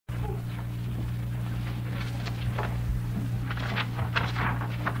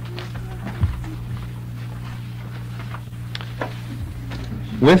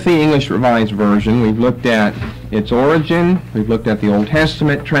with the English Revised Version, we've looked at its origin, we've looked at the Old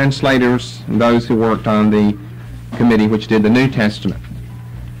Testament translators, and those who worked on the committee which did the New Testament.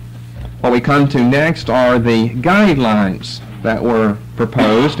 What we come to next are the guidelines that were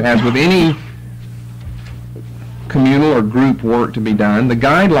proposed, as with any communal or group work to be done, the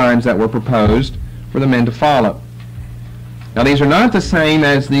guidelines that were proposed for the men to follow. Now, these are not the same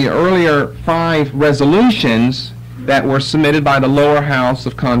as the earlier 5 resolutions that were submitted by the lower house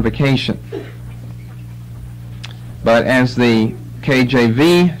of convocation. But as the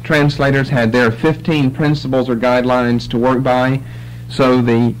KJV translators had their 15 principles or guidelines to work by, so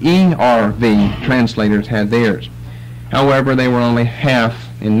the ERV translators had theirs. However, they were only half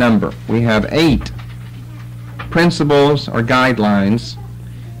in number. We have 8 principles or guidelines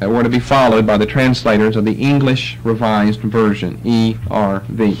that were to be followed by the translators of the English Revised Version,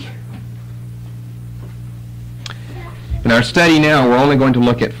 ERV. In our study now, we're only going to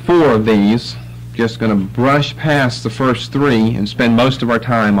look at 4 of these. Just going to brush past the first 3 and spend most of our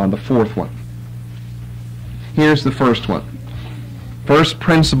time on the 4th one. Here's the first one. First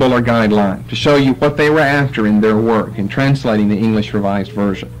principle or guideline, to show you what they were after in their work in translating the English Revised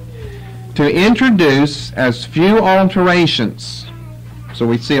Version. To introduce as few alterations. So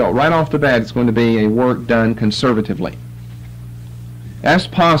we see right off the bat it's going to be a work done conservatively as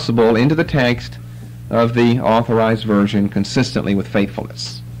possible into the text of the authorized version, consistently with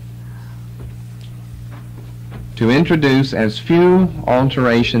faithfulness. To introduce as few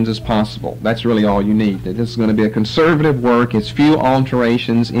alterations as possible. That's really all you need. This is going to be a conservative work, as few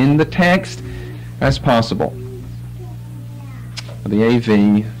alterations in the text as possible. The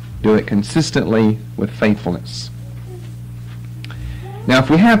AV, do it consistently with faithfulness. Now, if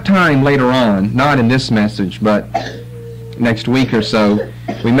we have time later on, not in this message, but next week or so,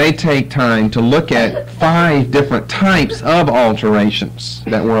 we may take time to look at 5 different types of alterations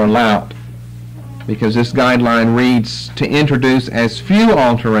that were allowed, because this guideline reads to introduce as few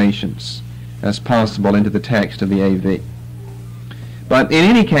alterations as possible into the text of the AV. But in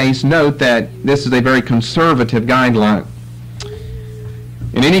any case, note that this is a very conservative guideline.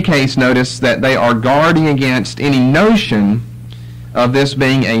 In any case, notice that they are guarding against any notion of this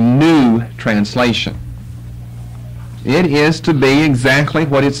being a new translation. It is to be exactly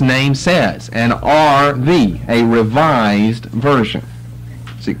what its name says, an RV, a revised version.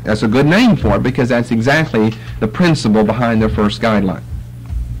 See, that's a good name for it, because that's exactly the principle behind their first guideline.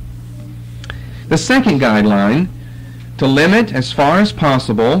 The second guideline, to limit as far as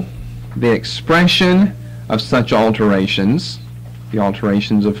possible the expression of such alterations, the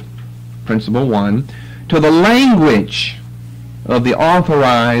alterations of principle 1, to the language of the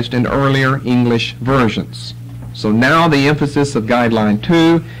authorized and earlier English versions. So now the emphasis of guideline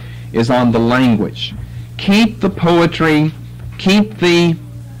 2 is on the language. Keep the poetry, keep the,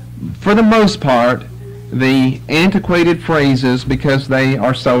 for the most part, the antiquated phrases, because they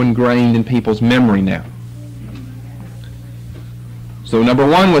are so ingrained in people's memory now. So number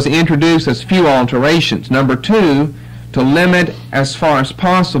 1 was introduce as few alterations. Number 2, to limit as far as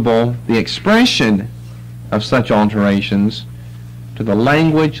possible the expression of such alterations to the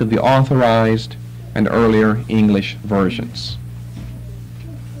language of the authorized and earlier English versions.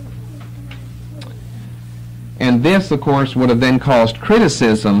 And this, of course, would have then caused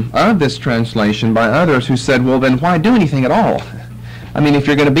criticism of this translation by others who said, well, then why do anything at all? I mean, if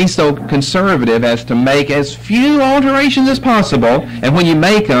you're going to be so conservative as to make as few alterations as possible, and when you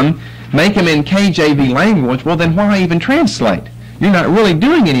make them in KJV language, well, then why even translate? You're not really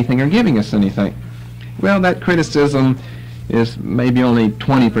doing anything or giving us anything. Well, that criticism is maybe only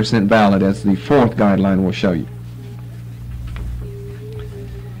 20% valid, as the 4th guideline will show you.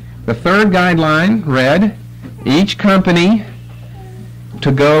 The 3rd guideline read, each company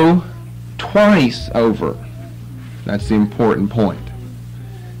to go twice over. That's the important point.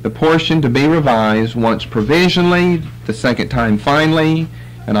 The portion to be revised once provisionally, the second time finally,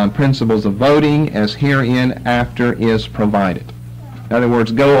 and on principles of voting as herein after is provided. In other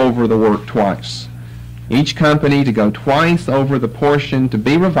words, go over the work twice. Each company to go twice over the portion to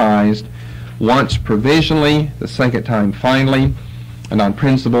be revised, once provisionally, the second time finally, and on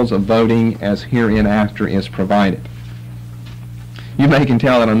principles of voting as hereinafter is provided. You may can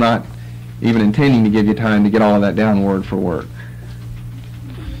tell that I'm not even intending to give you time to get all of that down word for word.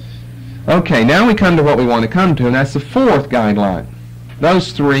 Okay, now we come to what we want to come to, and that's the 4th guideline.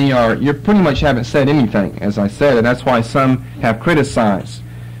 Those 3 are, you pretty much haven't said anything, as I said, and that's why some have criticized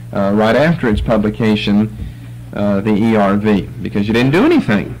right after its publication the ERV, because you didn't do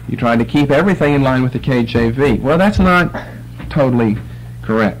anything. You tried to keep everything in line with the KJV. Well, that's not totally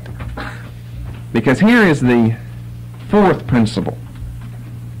correct, because here is the 4th principle.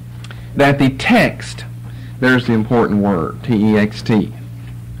 that the text, there's the important word, T-E-X-T,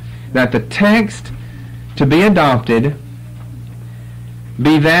 that the text to be adopted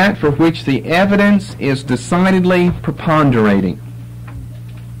be that for which the evidence is decidedly preponderating.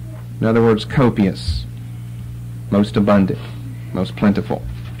 In other words, copious, most abundant, most plentiful.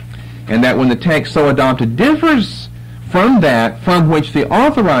 And that when the text so adopted differs from that from which the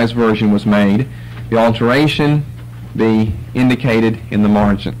authorized version was made, the alteration be indicated in the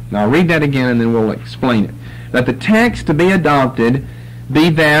margin. Now I'll read that again and then we'll explain it. That the text to be adopted be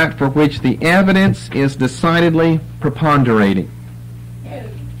that for which the evidence is decidedly preponderating.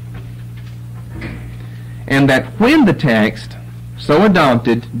 And that when the text so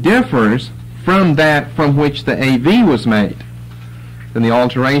adopted differs from that from which the AV was made, then the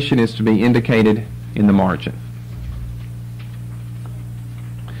alteration is to be indicated in the margin.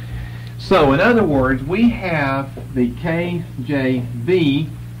 So, in other words, we have the KJV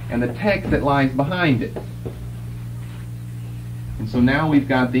and the text that lies behind it. And so now we've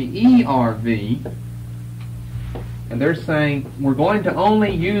got the ERV, and they're saying we're going to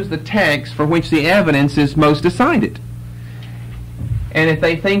only use the text for which the evidence is most decided. And if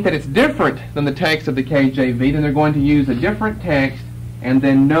they think that it's different than the text of the KJV, then they're going to use a different text and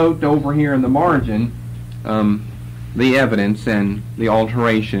then note over here in the margin the evidence and the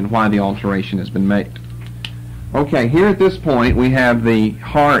alteration, why the alteration has been made. Okay, here at this point we have the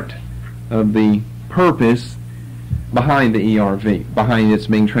heart of the purpose behind the ERV, behind its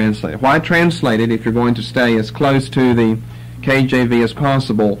being translated. Why translate it if you're going to stay as close to the KJV as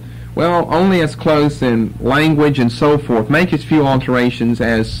possible? Well, only as close in language and so forth. Make as few alterations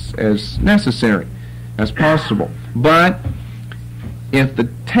as necessary, as possible. But if the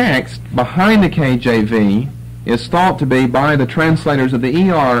text behind the KJV is thought to be by the translators of the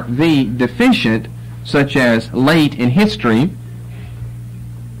ERV deficient, such as late in history,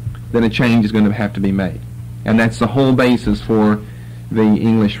 then a change is going to have to be made. And that's the whole basis for the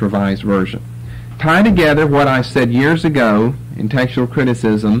English Revised Version. Tie together what I said years ago in textual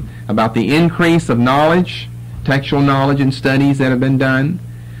criticism about the increase of knowledge, textual knowledge and studies that have been done,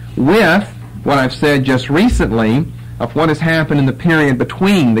 with what I've said just recently of what has happened in the period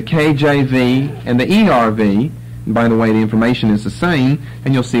between the KJV and the ERV. And by the way, the information is the same,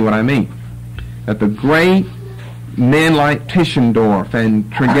 and you'll see what I mean. That the great men like Tischendorf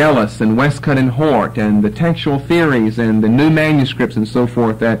and Tregelles and Westcott and Hort and the textual theories and the new manuscripts and so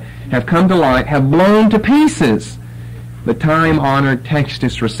forth that have come to light have blown to pieces the time-honored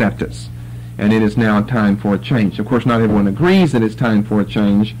Textus Receptus. And it is now time for a change. Of course, not everyone agrees that it's time for a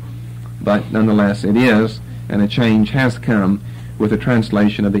change, but nonetheless it is, and a change has come with the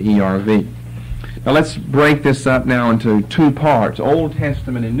translation of the ERV. Now let's break this up now into two parts, Old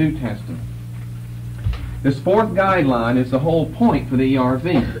Testament and New Testament. This fourth guideline is the whole point for the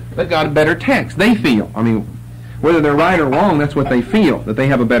ERV. They've got a better text, they feel. I mean, whether they're right or wrong, that's what they feel, that they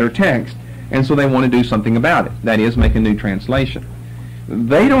have a better text, and so they want to do something about it. That is, make a new translation.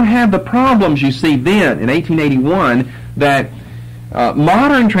 They don't have the problems you see then, in 1881, that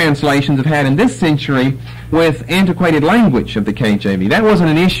modern translations have had in this century with antiquated language of the KJV. That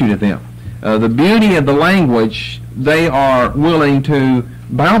wasn't an issue to them. The beauty of the language, they are willing to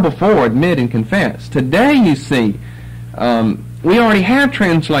bow before, admit, and confess. Today, you see, we already have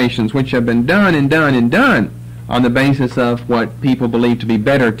translations which have been done and done and done on the basis of what people believe to be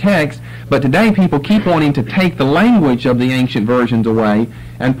better text, but today people keep wanting to take the language of the ancient versions away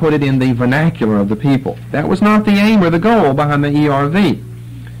and put it in the vernacular of the people. That was not the aim or the goal behind the ERV.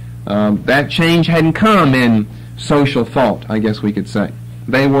 That change hadn't come in social thought, I guess we could say.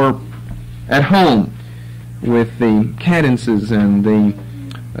 They were at home with the cadences and the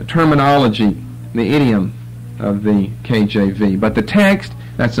terminology, the idiom of the KJV. But the text,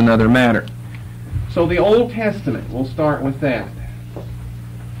 that's another matter. So the Old Testament, we'll start with that.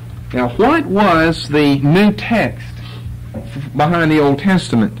 Now, what was the new text behind the Old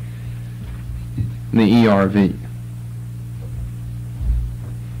Testament in the ERV?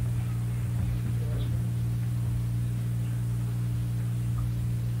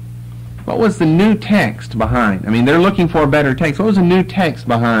 What was the new text behind? I mean, they're looking for a better text. What was the new text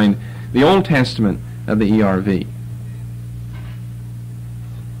behind the Old Testament of the ERV?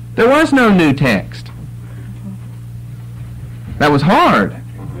 There was no new text. That was hard.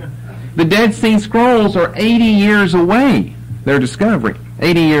 The Dead Sea Scrolls are 80 years away, their discovery,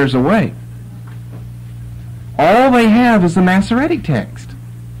 80 years away. All they have is the Masoretic text.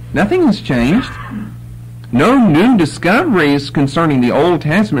 Nothing has changed. No new discoveries concerning the Old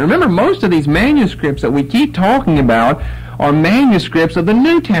Testament. Remember, most of these manuscripts that we keep talking about are manuscripts of the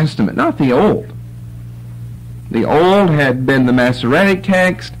New Testament, not the Old. The Old had been the Masoretic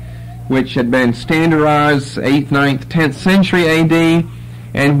text. which had been standardized 8th, 9th, 10th century AD,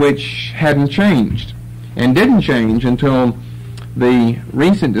 and which hadn't changed, and didn't change until the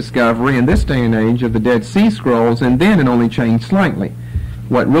recent discovery in this day and age of the Dead Sea Scrolls, and then it only changed slightly.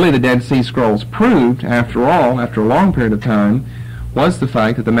 What really the Dead Sea Scrolls proved, after all, after a long period of time, was the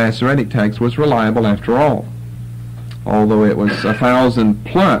fact that the Masoretic text was reliable after all, although it was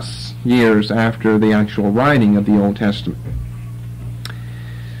 1,000+ years after the actual writing of the Old Testament.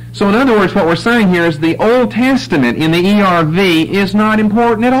 So in other words, what we're saying here is the Old Testament in the ERV is not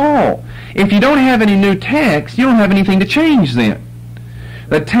important at all. If you don't have any new text, you don't have anything to change then.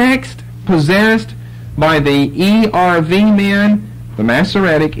 The text possessed by the ERV men, the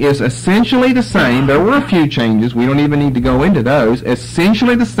Masoretic, is essentially the same. There were a few changes. We don't even need to go into those.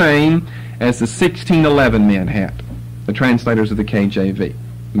 Essentially the same as the 1611 men had, the translators of the KJV.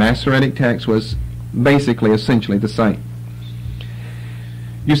 Masoretic text was basically essentially the same.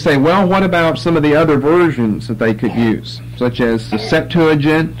 You say, well, what about some of the other versions that they could use, such as the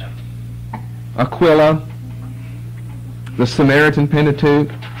Septuagint, Aquila, the Samaritan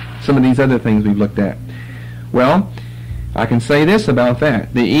Pentateuch, some of these other things we've looked at? Well, I can say this about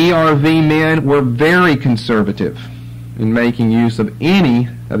that. The ERV men were very conservative in making use of any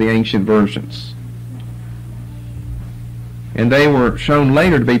of the ancient versions. And they were shown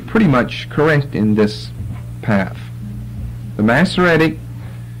later to be pretty much correct in this path. The Masoretic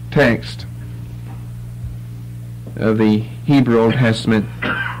text of the Hebrew Old Testament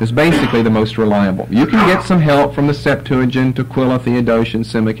is basically the most reliable. You can get some help from the Septuagint, Aquila, Theodotion,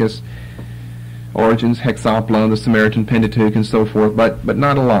 Symmachus, Origen's Hexapla, the Samaritan Pentateuch, and so forth, but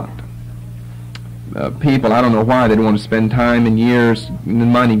not a lot. People, I don't know why they don't want to spend time and years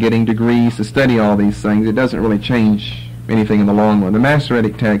and money getting degrees to study all these things. It doesn't really change anything in the long run. The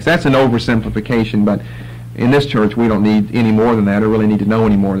Masoretic text, that's an oversimplification, but in this church we don't need any more than that, or really need to know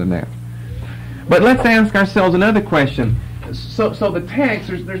any more than that. But let's ask ourselves another question. So the text,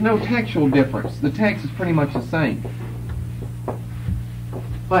 there's no textual difference. The text is pretty much the same.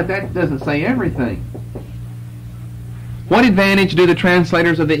 But that doesn't say everything. What advantage do the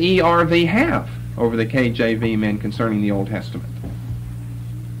translators of the ERV have over the KJV men concerning the Old Testament?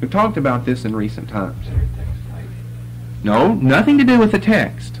 We've talked about this in recent times. No, nothing to do with the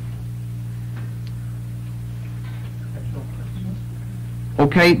text.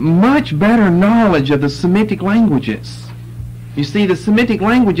 Okay, much better knowledge of the Semitic languages. You see, the Semitic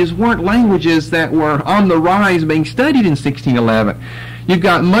languages weren't languages that were on the rise being studied in 1611. You've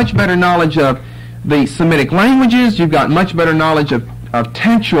got much better knowledge of the Semitic languages. You've got much better knowledge of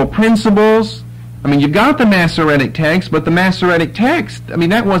textual principles. I mean, you've got the Masoretic text, but the Masoretic text, I mean,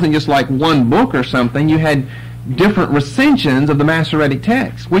 that wasn't just like one book or something. You had different recensions of the Masoretic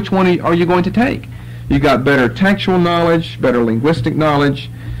text. Which one are you going to take? You've got better textual knowledge, better linguistic knowledge,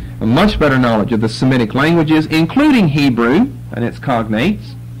 a much better knowledge of the Semitic languages, including Hebrew and its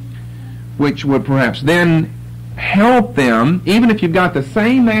cognates, which would perhaps then help them, even if you've got the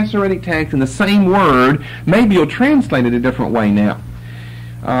same Masoretic text and the same word, maybe you'll translate it a different way now.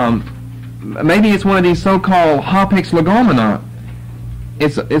 Maybe it's one of these so-called hapax legomenon.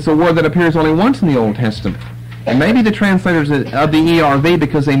 It's a word that appears only once in the Old Testament. And maybe the translators of the ERV,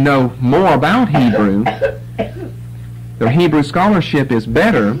 because they know more about Hebrew, their Hebrew scholarship is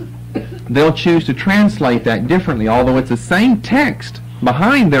better, they'll choose to translate that differently. Although it's the same text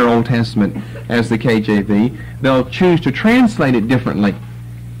behind their Old Testament as the KJV, they'll choose to translate it differently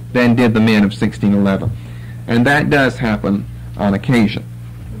than did the men of 1611. And that does happen on occasion.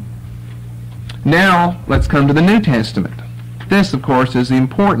 Now, let's come to the New Testament. This, of course, is the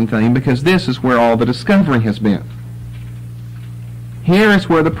important thing, because this is where all the discovery has been. Here is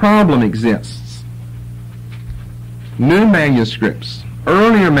where the problem exists. New manuscripts,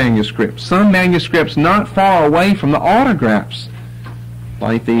 earlier manuscripts, some manuscripts not far away from the autographs,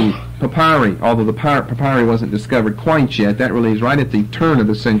 like the papyri, although the papyri wasn't discovered quite yet. That really is right at the turn of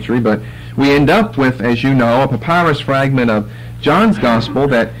the century, but we end up with, as you know, a papyrus fragment of John's Gospel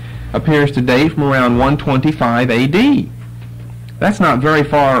that appears to date from around 125 AD. That's not very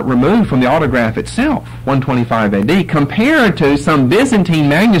far removed from the autograph itself, 125 AD, compared to some Byzantine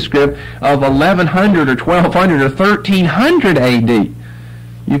manuscript of 1100 or 1200 or 1300 AD.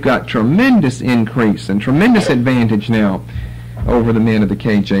 You've got tremendous increase and tremendous advantage now over the men of the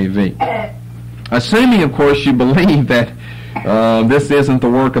KJV. Assuming, of course, you believe that this isn't the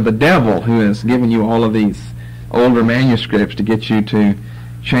work of the devil, who has given you all of these older manuscripts to get you to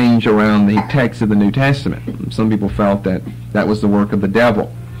change around the text of the New Testament. Some people felt that that was the work of the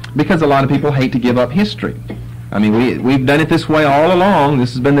devil, because a lot of people hate to give up history. I mean, we've done it this way all along.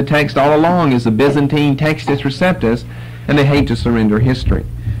 This has been the text all along, is the Byzantine Textus Receptus, and they hate to surrender history.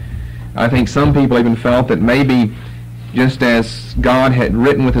 I think some people even felt that maybe just as God had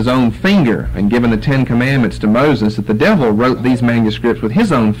written with his own finger and given the Ten Commandments to Moses, that the devil wrote these manuscripts with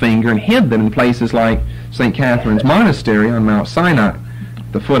his own finger and hid them in places like St. Catherine's Monastery on Mount Sinai,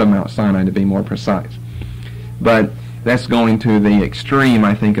 the foot of Mount Sinai to be more precise. But that's going to the extreme,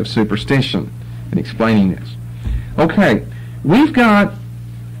 I think, of superstition in explaining this. Okay, we've got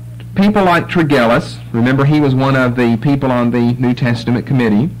people like Tregelles. Remember, he was one of the people on the New Testament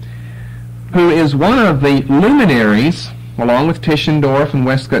committee, who is one of the luminaries, along with Tischendorf and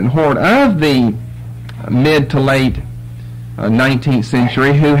Westcott and Hort, of the mid to late 19th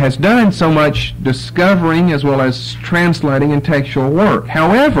century, who has done so much discovering as well as translating and textual work.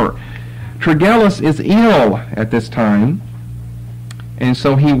 However, Tregelles is ill at this time, and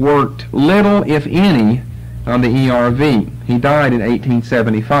so he worked little, if any, on the ERV. He died in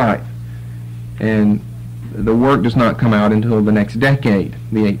 1875, and the work does not come out until the next decade,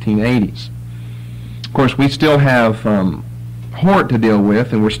 the 1880s. Of course, we still have Hort to deal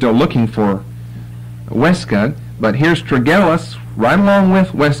with, and we're still looking for Westcott, but here's Tregelles right along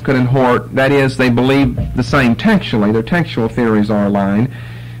with Westcott and Hort. That is, they believe the same textually. Their textual theories are aligned,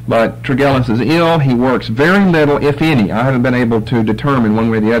 but Tregelles is ill. He works very little, if any. I haven't been able to determine one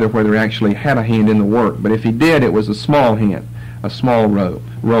way or the other whether he actually had a hand in the work, but if he did, it was a small hand, a small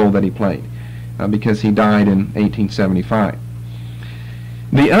role that he played, because he died in 1875.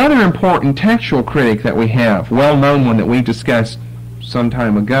 The other important textual critic that we have, well-known one that we discussed some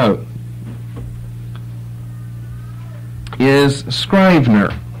time ago, is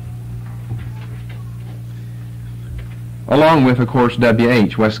Scrivener, along with, of course,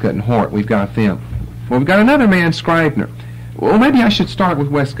 W.H., Westcott and Hort. We've got them. Well, we've got another man, Scrivener. Well, maybe I should start with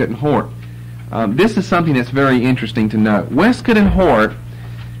Westcott and Hort. This is something that's very interesting to note. Westcott and Hort,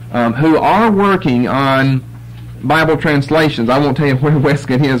 who are working on Bible translations. I won't tell you where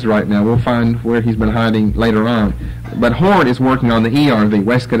Westcott is right now. We'll find where he's been hiding later on. But Hort is working on the ERV.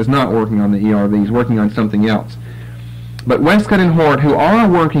 Westcott is not working on the ERV. He's working on something else. But Westcott and Hort, who are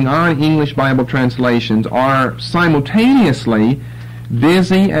working on English Bible translations, are simultaneously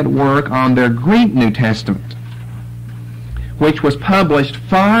busy at work on their Greek New Testament, which was published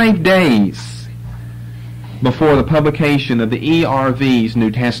 5 days before the publication of the ERV's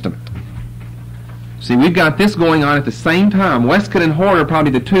New Testament. See, we've got this going on at the same time. Westcott and Hort are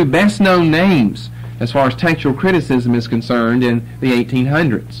probably the two best-known names as far as textual criticism is concerned in the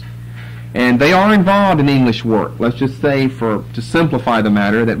 1800s. And they are involved in English work. Let's just say, to simplify the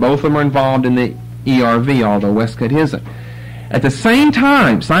matter, that both of them are involved in the ERV, although Westcott isn't. At the same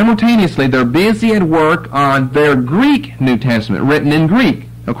time, simultaneously, they're busy at work on their Greek New Testament, written in Greek.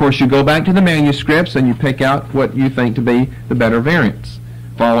 Of course, you go back to the manuscripts and you pick out what you think to be the better variants,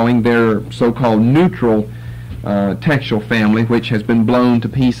 following their so-called neutral textual family, which has been blown to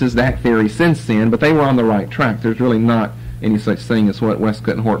pieces, that theory since then, but they were on the right track. There's really not any such thing as what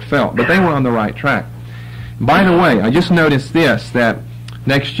Westcott and Hort felt, but they were on the right track. By the way, I just noticed this, that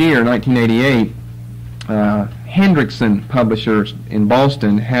next year, 1988, Hendrickson Publishers in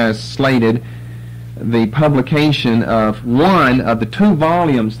Boston has slated the publication of one of the 2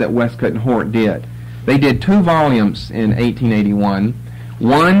 volumes that Westcott and Hort did. They did 2 volumes in 1881.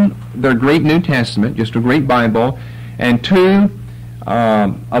 One, their Greek New Testament, just a Greek Bible, and 2,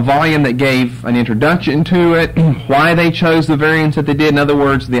 a volume that gave an introduction to it, why they chose the variants that they did. In other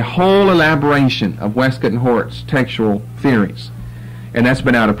words, the whole elaboration of Westcott and Hort's textual theories. And that's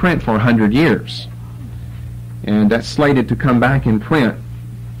been out of print for 100 years. And that's slated to come back in print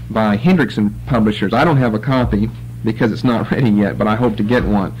by Hendrickson Publishers. I don't have a copy because it's not ready yet, but I hope to get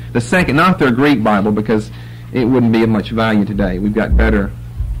one. The second, not their Greek Bible, because it wouldn't be of much value today. We've got better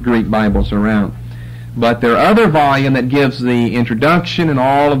Greek Bibles around. But their other volume that gives the introduction and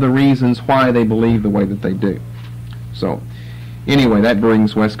all of the reasons why they believe the way that they do. So, anyway, that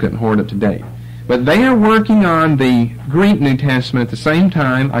brings Westcott and Hort up to date. But they are working on the Greek New Testament at the same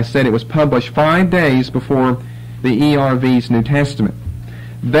time. I said it was published 5 days before the ERV's New Testament.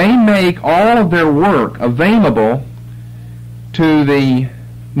 They make all of their work available to the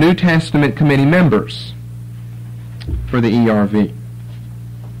New Testament committee members for the ERV.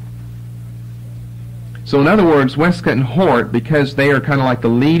 So in other words, Westcott and Hort, because they are kind of like the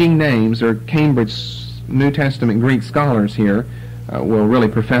leading names, they're Cambridge New Testament Greek scholars here, well, really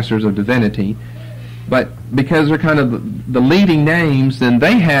professors of divinity, but because they're kind of the leading names, then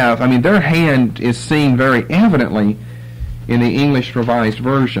they have, I mean, their hand is seen very evidently in the English Revised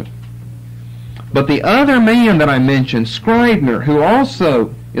Version. But the other man that I mentioned, Scrivener, who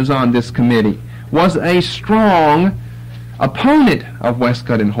also is on this committee, was a strong opponent of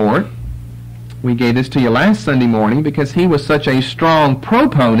Westcott and Hort. We gave this to you last Sunday morning because he was such a strong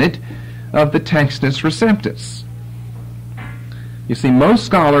proponent of the Textus Receptus. You see, most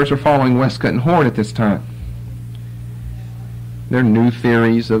scholars are following Westcott and Hort at this time. There are new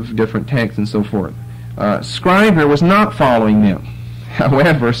theories of different texts and so forth. Scribner was not following them.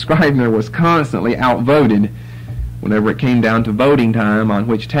 However, Scribner was constantly outvoted whenever it came down to voting time on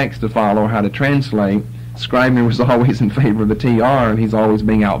which text to follow or how to translate. Scribner was always in favor of the TR, and he's always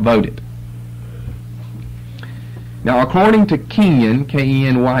being outvoted. Now, according to Kenyon,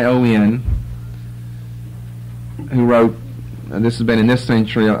 Kenyon, who wrote, this has been in this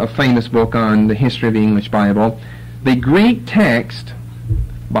century, a famous book on the history of the English Bible, the Greek text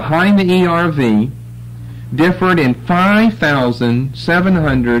behind the ERV differed in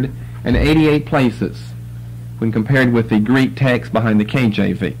 5,788 places when compared with the Greek text behind the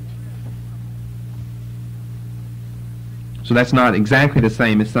KJV. So that's not exactly the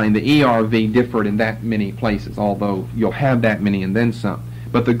same as saying the ERV differed in that many places, although you'll have that many and then some.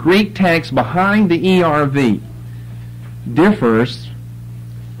 But the Greek text behind the ERV differs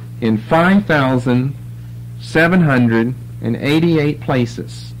in 5,788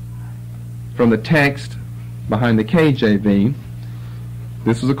 places from the text behind the KJV.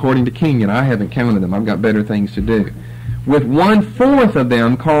 This is according to Kenyon. I haven't counted them. I've got better things to do. With 1/4 of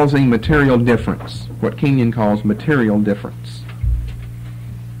them causing material difference, what Kenyon calls material difference.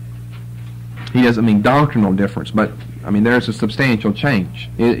 He doesn't mean doctrinal difference, but I mean there's a substantial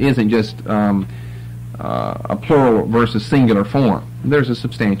change. It isn't just a plural versus singular form. There's a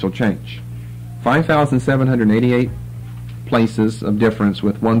substantial change. 5,788 places of difference,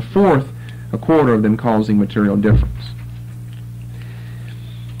 with 1/4, a quarter of them causing material difference.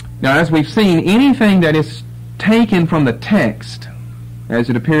 Now, as we've seen, anything that is taken from the text, as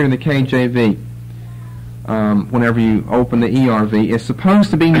it appeared in the KJV, whenever you open the ERV, is supposed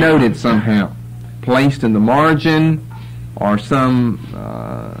to be noted somehow, placed in the margin, or some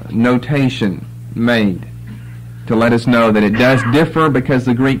notation made to let us know that it does differ because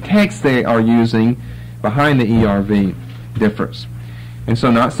the Greek text they are using behind the ERV differs. And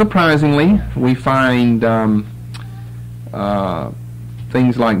so, not surprisingly, we find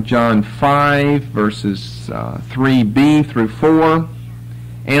things like John 5, verses 3b through 4,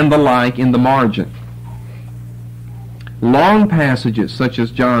 and the like in the margin. Long passages such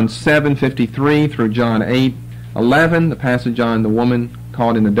as John 7:53 through John 8:11, the passage on the woman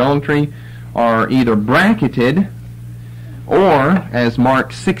caught in adultery, are either bracketed or, as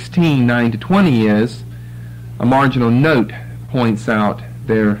Mark 16:9-20 is, a marginal note points out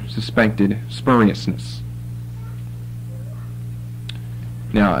their suspected spuriousness.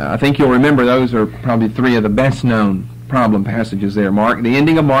 Now, I think you'll remember those are probably three of the best-known problem passages there. The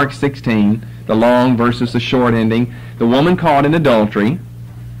ending of Mark 16, the long versus the short ending, the woman caught in adultery,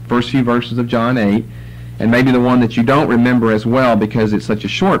 first few verses of John 8, and maybe the one that you don't remember as well because it's such a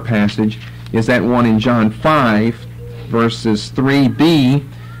short passage is that one in John 5, verses 3b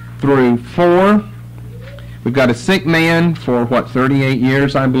through 4. We've got a sick man for, 38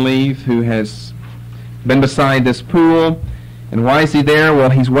 years, I believe, who has been beside this pool. And why is he there? Well,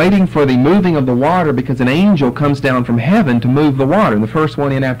 he's waiting for the moving of the water because an angel comes down from heaven to move the water. And the first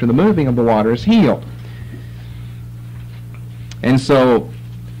one in after the moving of the water is healed. And so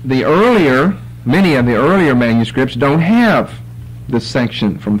many of the earlier manuscripts don't have this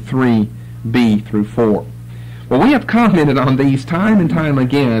section from 3b through 4. Well, we have commented on these time and time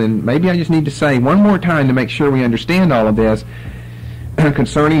again, and maybe I just need to say one more time to make sure we understand all of this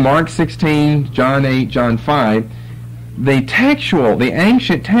concerning Mark 16, John 8, John 5. The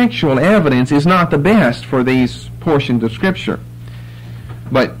ancient textual evidence is not the best for these portions of Scripture.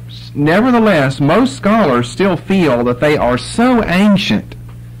 But nevertheless, most scholars still feel that they are so ancient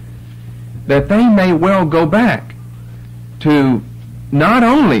that they may well go back to not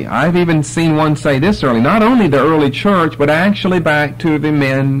only, I've even seen one say this early, not only the early church, but actually back to the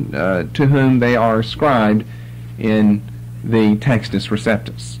men to whom they are ascribed in the Textus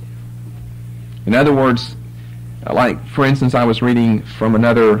Receptus. In other words, like, for instance, I was reading from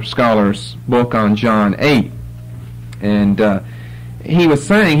another scholar's book on John 8, and he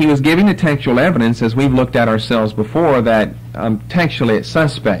was giving the textual evidence, as we've looked at ourselves before, that textually it's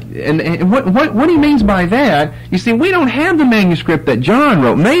suspect. And what he means by that, you see, we don't have the manuscript that John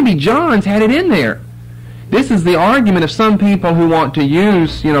wrote. Maybe John's had it in there. This is the argument of some people who want to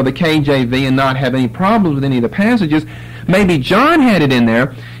use, the KJV and not have any problems with any of the passages. Maybe John had it in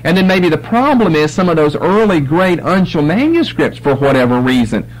there, and then maybe the problem is some of those early great uncial manuscripts, for whatever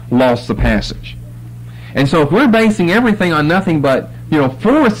reason, lost the passage. And so if we're basing everything on nothing but,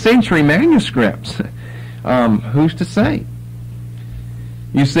 4th century manuscripts, who's to say?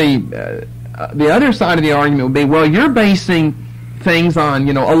 You see, the other side of the argument would be, well, you're basing things on,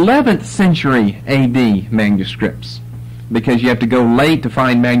 11th century AD manuscripts, because you have to go late to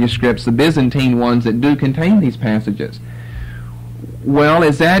find manuscripts, the Byzantine ones that do contain these passages. Well,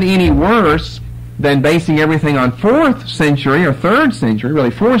 is that any worse than basing everything on 4th century or 3rd century, really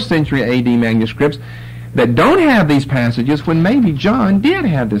 4th century AD manuscripts that don't have these passages, when maybe John did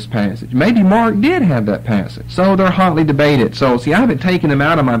have this passage? Maybe Mark did have that passage. So they're hotly debated. So, see, I haven't taken them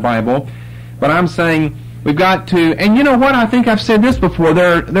out of my Bible, but I'm saying we've got to, and you know what, I think I've said this before,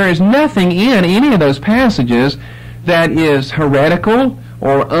 there is nothing in any of those passages that is heretical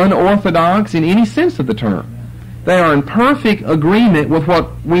or unorthodox in any sense of the term. They are in perfect agreement with what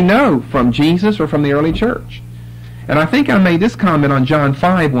we know from Jesus or from the early church. And I think I made this comment on John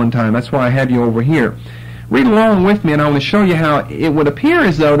 5 one time. That's why I have you over here. Read along with me, and I want to show you how it would appear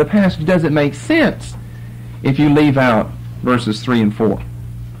as though the passage doesn't make sense if you leave out verses 3 and 4.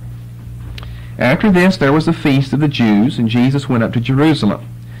 After this, there was a feast of the Jews, and Jesus went up to Jerusalem.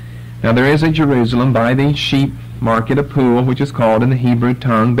 Now there is a Jerusalem by the sheep market, a pool, which is called in the Hebrew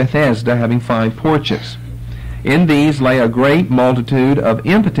tongue Bethesda, having 5 porches. In these lay a great multitude of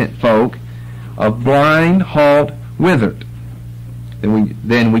impotent folk, of blind, halt, withered.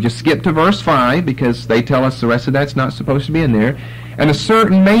 Then we just skip to verse 5, because they tell us the rest of that's not supposed to be in there. And a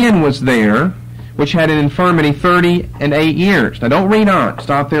certain man was there, which had an infirmity 38 years. Now don't read on.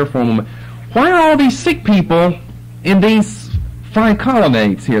 Stop there for a moment. Why are all these sick people in these 5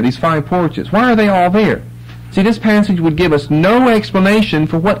 colonnades here, these 5 porches? Why are they all there? See, this passage would give us no explanation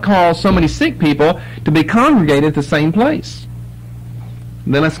for what caused so many sick people to be congregated at the same place.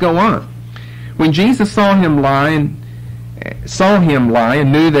 Then let's go on. When Jesus saw him lie and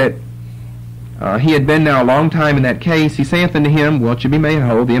knew that he had been now a long time in that case, he saith unto him, Wilt you be made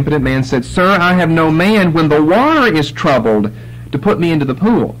whole? The impotent man said, Sir, I have no man when the water is troubled to put me into the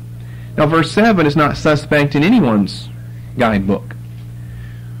pool. Now verse 7 is not suspect in anyone's guidebook.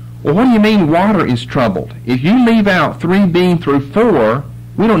 Well, what do you mean water is troubled? If you leave out 3b through 4,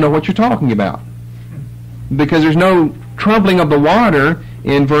 we don't know what you're talking about, because there's no troubling of the water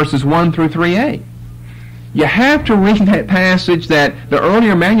in verses 1 through 3a. You have to read that passage that the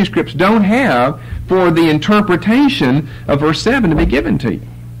earlier manuscripts don't have for the interpretation of verse 7 to be given to you.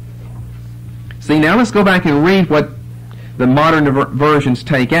 See, now let's go back and read what the modern versions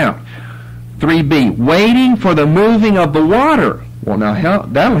take out. 3b, waiting for the moving of the water. Well, now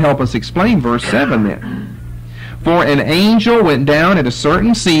that'll help us explain verse 7 then. For an angel went down at a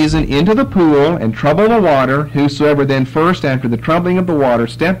certain season into the pool and troubled the water. Whosoever then first after the troubling of the water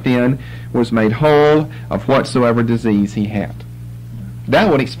stepped in was made whole of whatsoever disease he had. That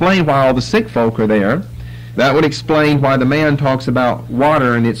would explain why all the sick folk are there. That would explain why the man talks about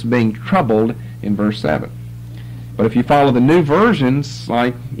water and it's being troubled in verse 7. But if you follow the new versions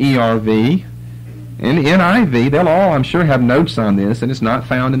like ERV and NIV, they'll all, I'm sure, have notes on this, and it's not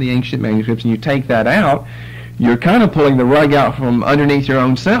found in the ancient manuscripts, and you take that out, you're kind of pulling the rug out from underneath your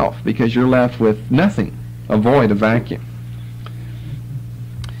own self, because you're left with nothing, a void, a vacuum.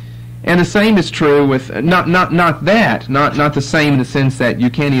 And the same is true with, not the same in the sense that you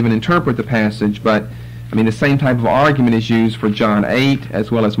can't even interpret the passage, but I mean the same type of argument is used for John 8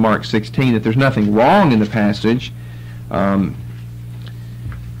 as well as Mark 16, that there's nothing wrong in the passage.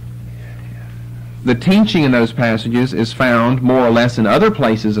 The teaching in those passages is found more or less in other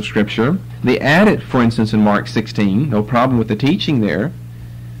places of Scripture. The added, for instance, in Mark 16, no problem with the teaching there.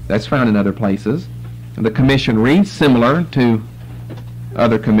 That's found in other places. The commission reads similar to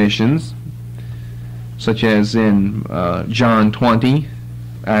other commissions, such as in John 20,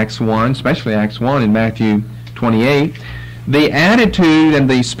 Acts 1, especially Acts 1 and Matthew 28. The attitude and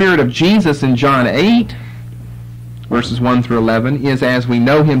the spirit of Jesus in John 8, verses 1 through 11, is as we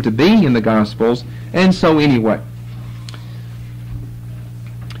know him to be in the Gospels, and so anyway.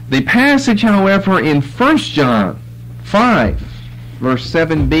 The passage, however, in 1 John 5, verse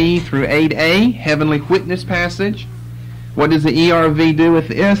 7b through 8a, heavenly witness passage, what does the ERV do with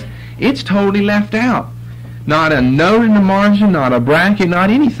this? It's totally left out. Not a note in the margin, not a bracket, not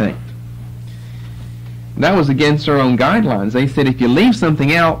anything. That was against their own guidelines. They said if you leave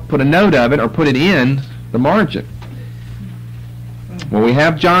something out, put a note of it or put it in the margin. Well, we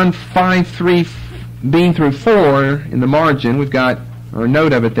have John 5, 3b through 4 in the margin. We've got a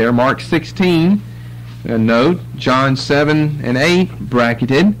note of it there. Mark 16, a note. John 7 and 8,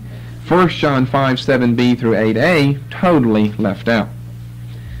 bracketed. 1 John 5, 7b through 8a, totally left out.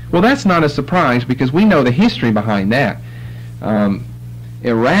 Well, that's not a surprise because we know the history behind that.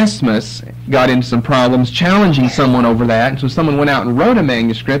 Erasmus got into some problems challenging someone over that, and so someone went out and wrote a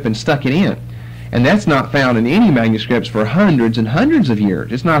manuscript and stuck it in. And that's not found in any manuscripts for hundreds and hundreds of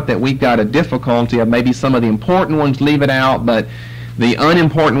years. It's not that we've got a difficulty of maybe some of the important ones leave it out, but the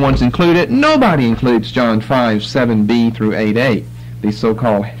unimportant ones include it. Nobody includes John 5:7b through 8a, the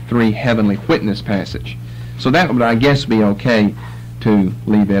so-called three heavenly witness passage. So that would, I guess, be okay to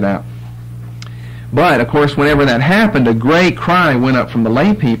leave it out. But, of course, whenever that happened, a great cry went up from the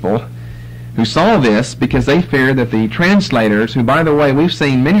lay people who saw this, because they feared that the translators, who, by the way, we've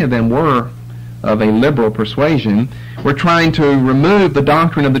seen many of them were of a liberal persuasion, were trying to remove the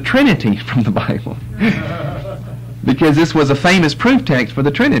doctrine of the Trinity from the Bible. Because this was a famous proof text for the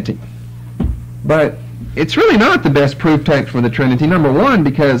Trinity. But it's really not the best proof text for the Trinity. Number one,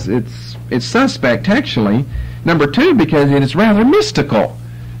 because it's suspect textually. Number two, because it is rather mystical.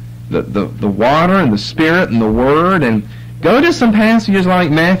 The water and the Spirit and the Word. And go to some passages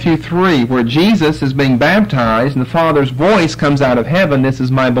like Matthew 3, where Jesus is being baptized and the Father's voice comes out of heaven, "This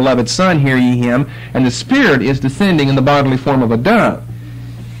is my beloved Son, hear ye him," and the Spirit is descending in the bodily form of a dove.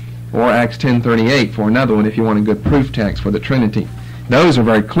 Or Acts 10:38 for another one if you want a good proof text for the Trinity. Those are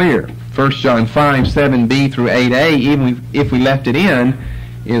very clear. 1 John 5:7b through 8a, even if we left it in,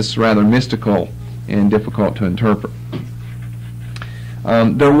 is rather mystical and difficult to interpret.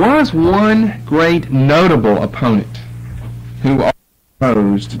 There was one great notable opponent who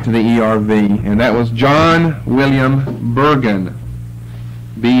opposed to the ERV, and that was John William Burgon,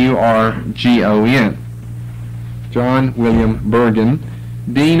 B-U-R-G-O-N. John William Burgon,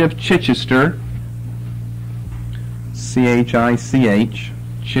 Dean of Chichester, C-H-I-C-H,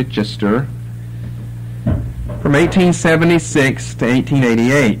 Chichester, from 1876 to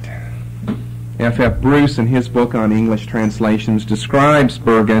 1888. F.F. Bruce, in his book on English translations, describes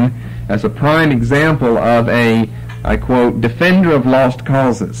Burgon as a prime example of a, I quote, defender of lost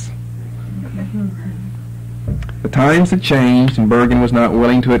causes. The times had changed, and Burgon was not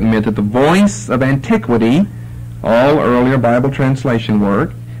willing to admit that the voice of antiquity, all earlier Bible translation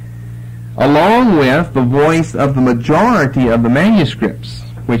work, along with the voice of the majority of the manuscripts,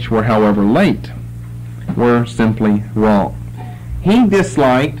 which were, however, late, were simply wrong. He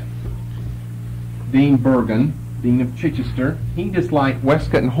disliked Dean Burgon, Dean of Chichester, he disliked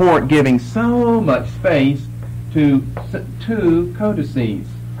Westcott and Hort giving so much space to two codices,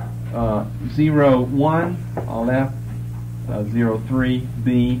 01, all F,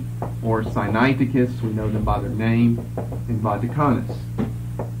 03B, or Sinaiticus, we know them by their name, and Vaticanus.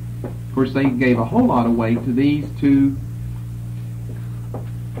 Of course, they gave a whole lot of weight to these two,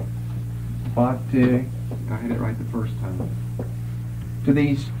 I had it right the first time, to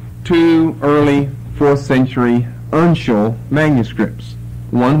these two early 4th century uncial manuscripts,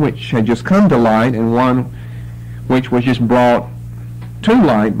 one which had just come to light and one which was just brought to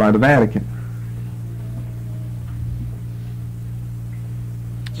light by the Vatican.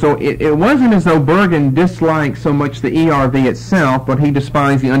 So it wasn't as though Burgon disliked so much the ERV itself, but he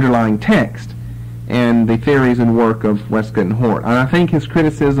despised the underlying text and the theories and work of Westcott and Hort. And I think his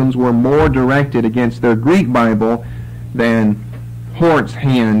criticisms were more directed against their Greek Bible than Hort's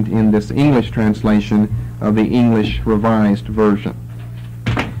hand in this English translation of the English Revised Version.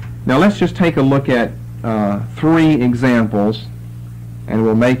 Now let's just take a look at 3 examples, and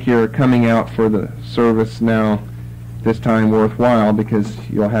we'll make your coming out for the service now this time worthwhile, because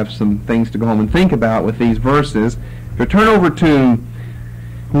you'll have some things to go home and think about with these verses. If you turn over to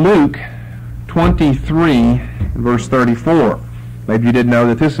Luke 23, verse 34. Maybe you didn't know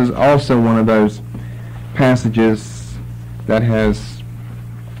that this is also one of those passages that has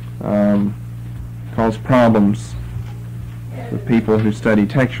caused problems with people who study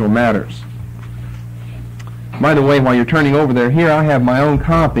textual matters. By the way, while you're turning over there, here I have my own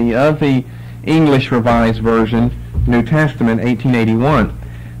copy of the English Revised Version, New Testament, 1881.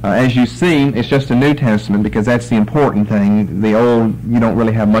 As you see, it's just a New Testament because that's the important thing. The Old, you don't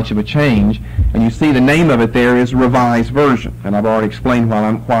really have much of a change. And you see the name of it there is Revised Version. And I've already explained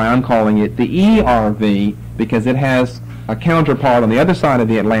why I'm calling it the ERV, because it has a counterpart on the other side of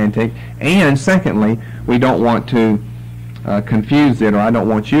the Atlantic. And secondly, we don't want to confuse it, or I don't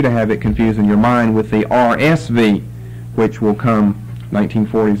want you to have it confused in your mind with the RSV, which will come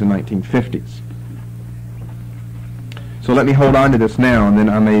 1940s and 1950s. So let me hold on to this now, and then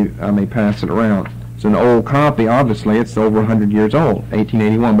I may pass it around. It's an old copy, obviously. It's over 100 years old,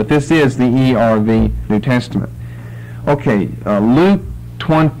 1881. But this is the ERV New Testament. Okay, Luke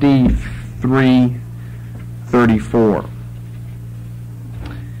 23:34.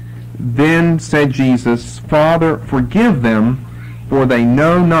 Then said Jesus, Father, forgive them, for they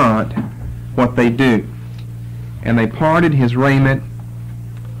know not what they do. And they parted his raiment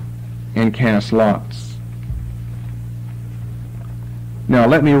and cast lots. Now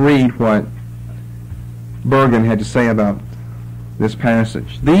let me read what Bergen had to say about this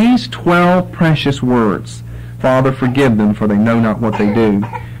passage. These 12 precious words, Father, forgive them, for they know not what they do,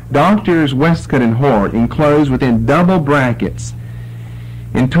 Doctors Westcott and Hort enclose within double brackets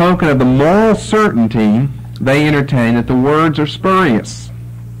in token of the moral certainty they entertain that the words are spurious.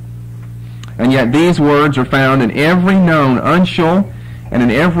 And yet these words are found in every known uncial and in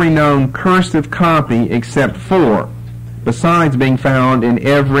every known cursive copy except 4, besides being found in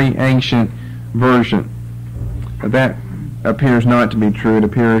every ancient version. That appears not to be true. It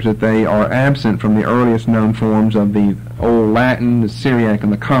appears that they are absent from the earliest known forms of the Old Latin, the Syriac,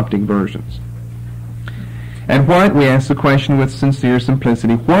 and the Coptic versions. And what, we ask the question with sincere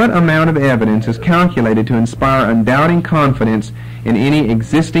simplicity, what amount of evidence is calculated to inspire undoubting confidence in any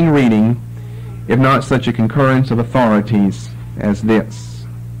existing reading, if not such a concurrence of authorities as this?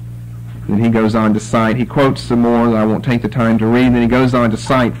 Then he goes on to cite, he quotes some more that I won't take the time to read, and then he goes on to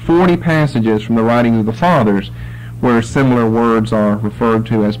cite 40 passages from the writings of the Fathers where similar words are referred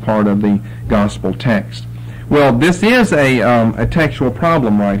to as part of the gospel text. Well, this is a textual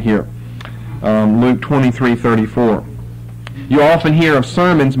problem right here. Luke 23:34. You often hear of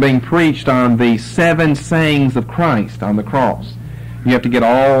sermons being preached on the 7 sayings of Christ on the cross. You have to get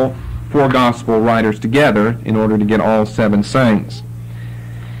all 4 gospel writers together in order to get all 7 sayings.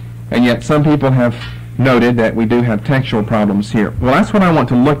 And yet some people have noted that we do have textual problems here. Well, that's what I want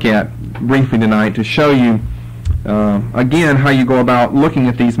to look at briefly tonight, to show you again how you go about looking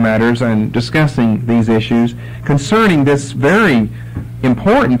at these matters and discussing these issues concerning this very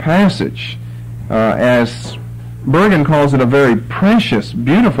important passage. As Bergen calls it, a very precious,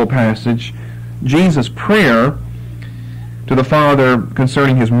 beautiful passage, Jesus' prayer to the Father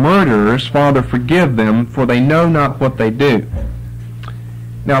concerning his murderers, Father, forgive them, for they know not what they do.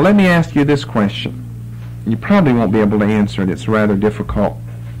 Now let me ask you this question. You probably won't be able to answer it. It's rather difficult.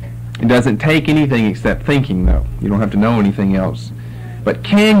 It doesn't take anything except thinking, though. You don't have to know anything else. But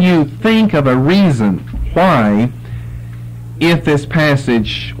can you think of a reason why, if this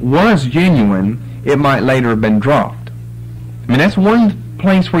passage was genuine, it might later have been dropped? I mean, that's one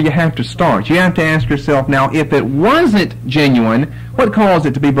place where you have to start. You have to ask yourself, now, if it wasn't genuine, what caused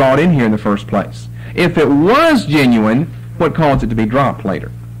it to be brought in here in the first place? If it was genuine, what caused it to be dropped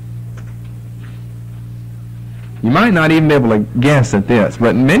later? You might not even be able to guess at this,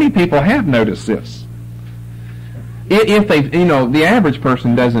 but many people have noticed this. If they, the average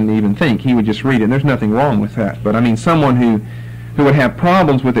person doesn't even think. He would just read it, and there's nothing wrong with that. But I mean, someone who would have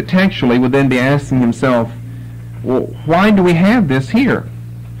problems with it textually would then be asking himself, well, why do we have this here?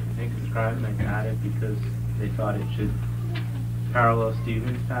 I think the scribes might add it because they thought it should parallel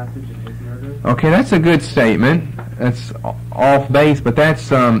Stephen's passage in his murder. Okay, that's a good statement. That's off base, but that's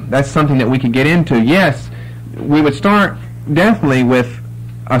something that we could get into. Yes, we would start definitely with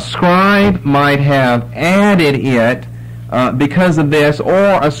a scribe might have added it because of this,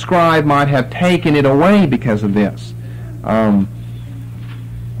 or a scribe might have taken it away because of this. Well,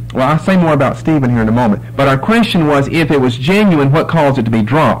 I'll say more about Stephen here in a moment. But our question was, if it was genuine, what caused it to be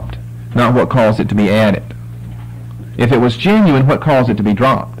dropped? Not what caused it to be added. If it was genuine, what caused it to be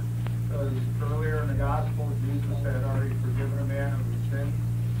dropped? Because earlier in the Gospel, Jesus had already forgiven a man of his sin,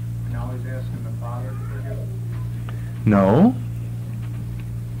 and now he's asking the Father to forgive him. No.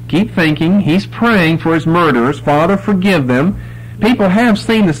 Keep thinking. He's praying for his murderers. Father, forgive them. People have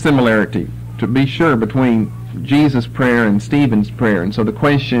seen the similarity, to be sure, between Jesus' prayer and Stephen's prayer. And so the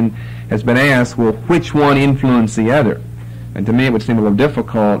question has been asked, well, which one influenced the other? And to me it would seem a little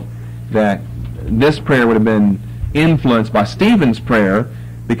difficult that this prayer would have been influenced by Stephen's prayer,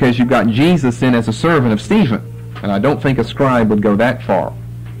 because you've got Jesus in as a servant of Stephen. And I don't think a scribe would go that far.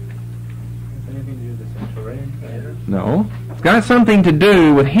 Anything to do with the central reign? No. It's got something to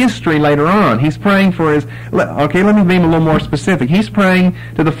do with history later on. He's praying for his... Okay, let me be a little more specific. He's praying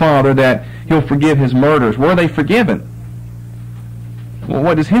to the Father that he'll forgive his murderers. Were they forgiven? Well,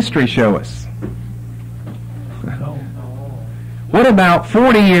 what does history show us? No. What about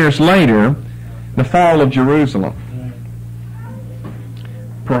 40 years later, the fall of Jerusalem?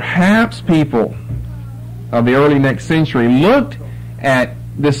 Perhaps people of the early next century looked at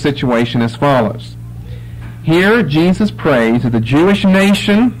this situation as follows. Here, Jesus prays that the Jewish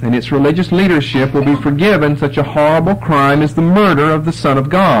nation and its religious leadership will be forgiven such a horrible crime as the murder of the Son of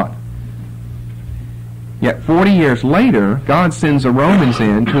God. Yet 40 years later, God sends the Romans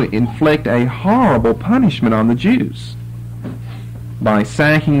in to inflict a horrible punishment on the Jews by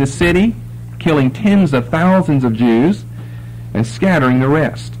sacking the city, killing tens of thousands of Jews, and scattering the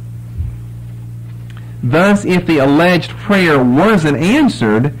rest. Thus, if the alleged prayer wasn't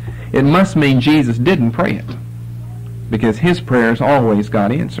answered, it must mean Jesus didn't pray it, because his prayers always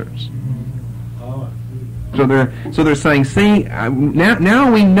got answers. So they're saying, see,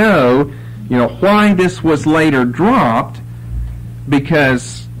 now we know, why this was later dropped,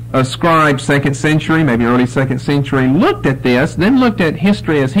 because a scribe 2nd century, maybe early 2nd century, looked at this, then looked at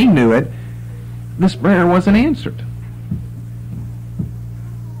history as he knew it. This prayer wasn't answered.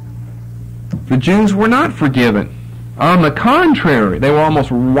 The Jews were not forgiven. On the contrary, they were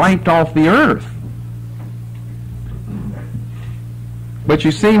almost wiped off the earth. But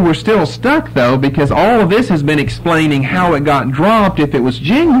you see, we're still stuck, though, because all of this has been explaining how it got dropped if it was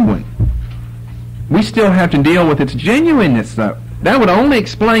genuine. We still have to deal with its genuineness, though. That would only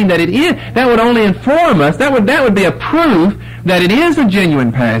explain that it is. That would only inform us. That would be a proof that it is a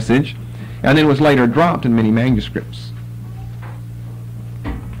genuine passage, and then it was later dropped in many manuscripts.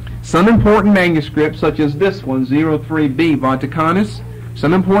 Some important manuscripts, such as this one, 03b Vaticanus,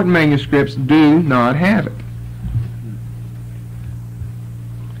 some important manuscripts do not have it.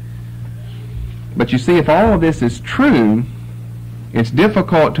 But you see, if all of this is true, it's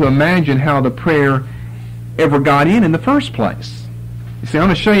difficult to imagine how the prayer ever got in the first place. You see, I'm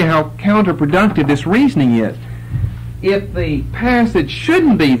going to show you how counterproductive this reasoning is. If the passage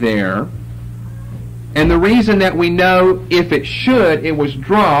shouldn't be there, and the reason that we know if it should, it was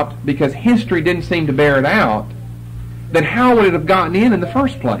dropped because history didn't seem to bear it out, then how would it have gotten in the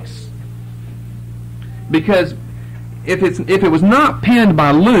first place? Because if it was not penned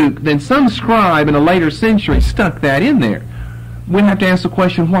by Luke, then some scribe in a later century stuck that in there. We'd have to ask the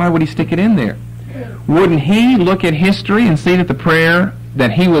question, why would he stick it in there? Wouldn't he look at history and see that the prayer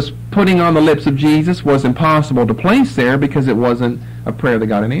that he was putting on the lips of Jesus was impossible to place there because it wasn't a prayer that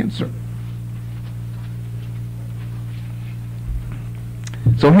got an answer?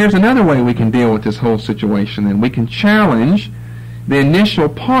 So here's another way we can deal with this whole situation, and we can challenge the initial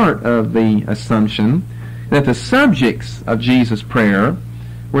part of the assumption that the subjects of Jesus' prayer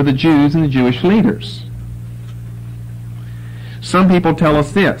were the Jews and the Jewish leaders. Some people tell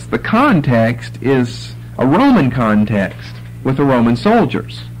us this: the context is a Roman context with the Roman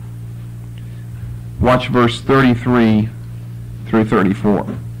soldiers. Watch verse 33 through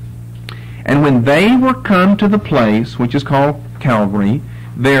 34. And when they were come to the place which is called Calvary,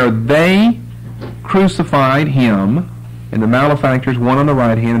 there they crucified him, and the malefactors, one on the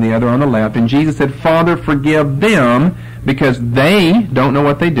right hand and the other on the left. And Jesus said, Father, forgive them, because they don't know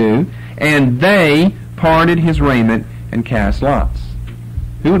what they do. And they parted his raiment and cast lots.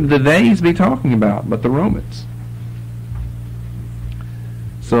 Who would the theys be talking about but the Romans?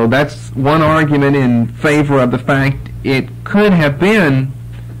 So that's one argument in favor of the fact it could have been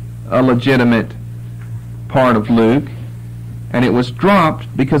a legitimate part of Luke, and it was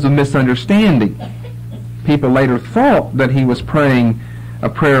dropped because of misunderstanding. People later thought that he was praying a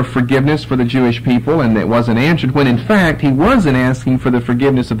prayer of forgiveness for the Jewish people and it wasn't answered, when in fact he wasn't asking for the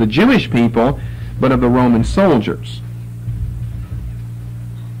forgiveness of the Jewish people, but of the Roman soldiers.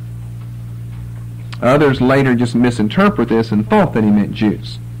 Others later just misinterpret this and thought that he meant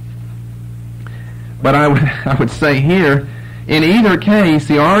Jews. But I would say here, in either case,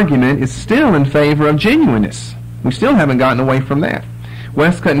 the argument is still in favor of genuineness. We still haven't gotten away from that.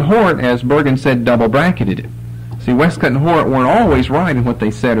 Westcott and Hort, as Bergen said, double-bracketed it. See, Westcott and Hort weren't always right in what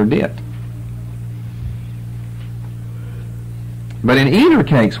they said or did. But in either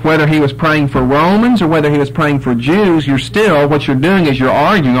case, whether he was praying for Romans or whether he was praying for Jews, what you're doing is you're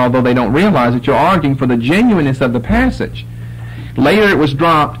arguing, although they don't realize it, you're arguing for the genuineness of the passage. Later it was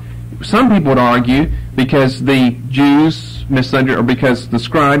dropped, some people would argue, because the Jews or because the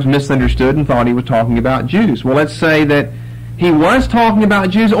scribes misunderstood and thought he was talking about Jews. Well, let's say that he was talking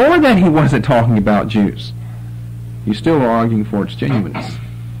about Jews or that he wasn't talking about Jews. You still are arguing for its genuineness.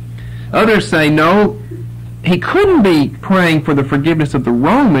 Others say, no, he couldn't be praying for the forgiveness of the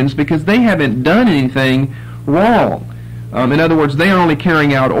Romans because they haven't done anything wrong. In other words, they are only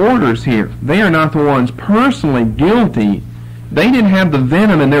carrying out orders here. They are not the ones personally guilty. They didn't have the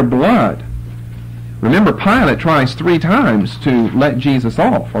venom in their blood. Remember, Pilate tries 3 times to let Jesus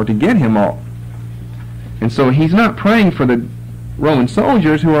off or to get him off. And so he's not praying for the Roman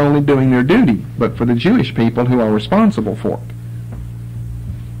soldiers who are only doing their duty, but for the Jewish people who are responsible for it.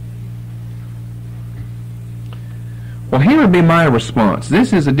 Well, here would be my response.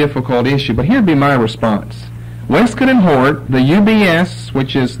 This is a difficult issue, but here would be my response. Westcott and Hort, the UBS,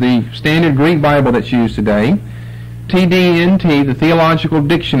 which is the standard Greek Bible that's used today, TDNT, the Theological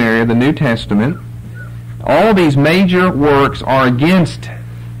Dictionary of the New Testament, all these major works are against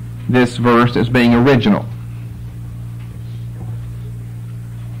this verse as being original.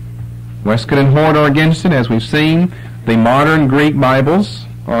 Westcott and Hort are against it, as we've seen. The modern Greek Bibles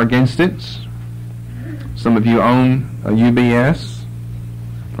are against it. Some of you own a UBS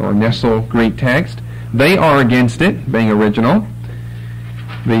or Nestle Greek text. They are against it being original.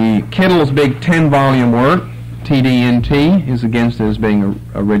 The Kittle's big 10-volume work, TDNT, is against it as being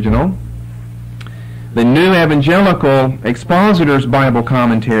original. The New Evangelical Expositor's Bible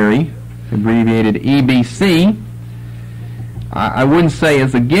Commentary, abbreviated EBC, I wouldn't say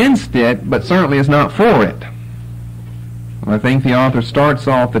is against it, but certainly is not for it. I think the author starts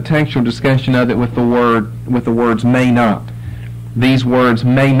off the textual discussion of it with the words "may not." These words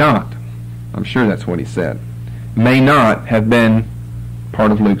 "may not," I'm sure that's what he said, may not have been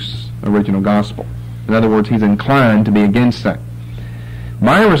part of Luke's original gospel. In other words, he's inclined to be against that.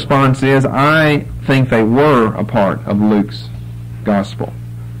 My response is, I think they were a part of Luke's gospel.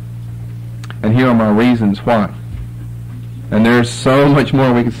 And here are my reasons why. And there's so much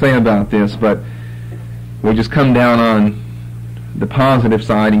more we could say about this, but we'll just come down on the positive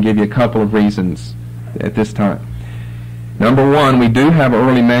side and give you a couple of reasons at this time. Number one, we do have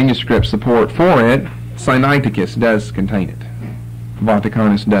early manuscript support for it. Sinaiticus does contain it.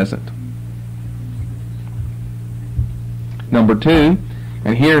 Vaticanus doesn't. Number two,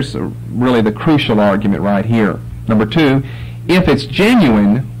 and here's really the crucial argument right here. Number two, if it's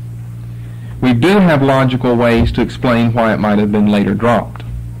genuine, we do have logical ways to explain why it might have been later dropped.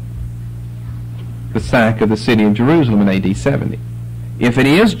 The sack of the city of Jerusalem in AD 70. If it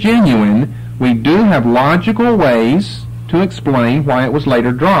is genuine, we do have logical ways to explain why it was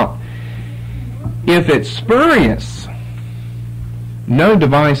later dropped. If it's spurious, no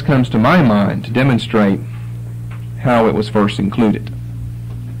device comes to my mind to demonstrate how it was first included.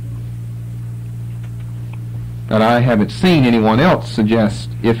 And I haven't seen anyone else suggest,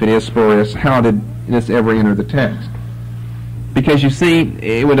 if it is spurious, how did this ever enter the text? Because you see,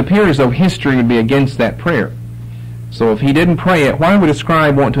 it would appear as though history would be against that prayer. So if he didn't pray it, why would a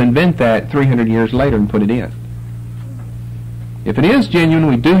scribe want to invent that 300 years later and put it in? If it is genuine,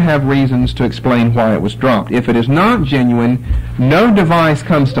 we do have reasons to explain why it was dropped. If it is not genuine, no device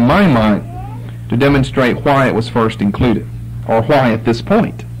comes to my mind to demonstrate why it was first included, or why at this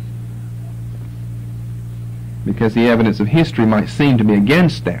point. Because the evidence of history might seem to be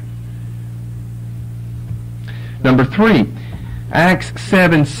against that. Number three, Acts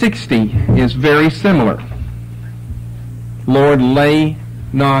 7:60 is very similar. Lord, lay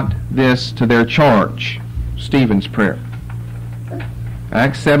not this to their charge. Stephen's prayer.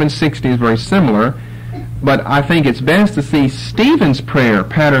 Acts 7:60 is very similar, but I think it's best to see Stephen's prayer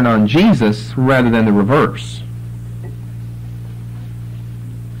patterned on Jesus rather than the reverse.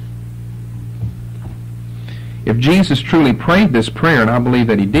 If Jesus truly prayed this prayer, and I believe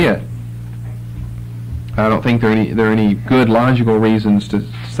that he did, I don't think there are any good logical reasons to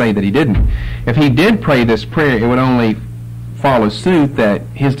say that he didn't. If he did pray this prayer, it would only follow suit that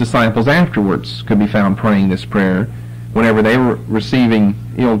his disciples afterwards could be found praying this prayer whenever they were receiving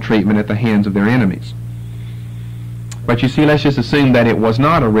ill treatment at the hands of their enemies. But you see, let's just assume that it was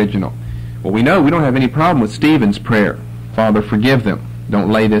not original. Well, we know we don't have any problem with Stephen's prayer. Father, forgive them.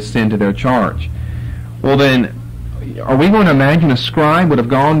 Don't lay this sin to their charge. Well then, are we going to imagine a scribe would have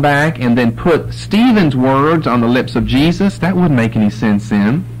gone back and then put Stephen's words on the lips of Jesus? That wouldn't make any sense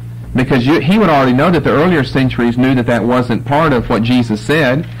then. Because he would already know that the earlier centuries knew that that wasn't part of what Jesus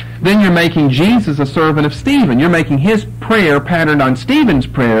said. Then you're making Jesus a servant of Stephen. You're making his prayer patterned on Stephen's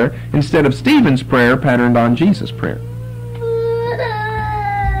prayer instead of Stephen's prayer patterned on Jesus' prayer.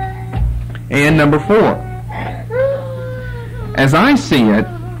 And number four, as I see it,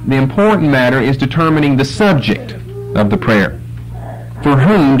 the important matter is determining the subject of the prayer. For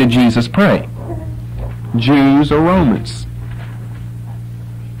whom did Jesus pray? Jews or Romans?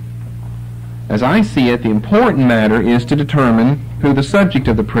 As I see it, the important matter is to determine who the subject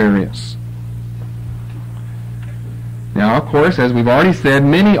of the prayer is. Now, of course, as we've already said,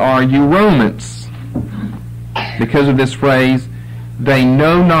 many argue Romans. Because of this phrase, they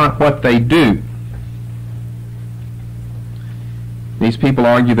know not what they do. These people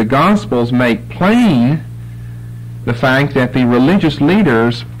argue the Gospels make plain the fact that the religious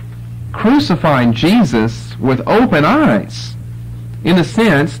leaders crucified Jesus with open eyes, in the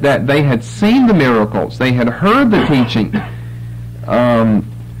sense that they had seen the miracles, they had heard the teaching.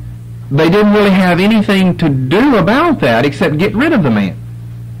 They didn't really have anything to do about that except get rid of the man.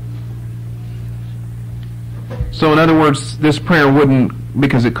 So in other words, this prayer wouldn't,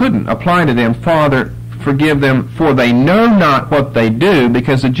 because it couldn't, apply to them. Father, forgive them, for they know not what they do,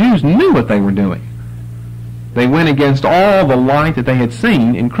 because the Jews knew what they were doing. They went against all the light that they had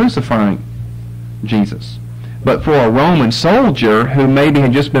seen in crucifying Jesus. But for a Roman soldier who maybe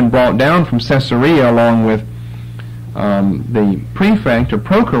had just been brought down from Caesarea along with the prefect or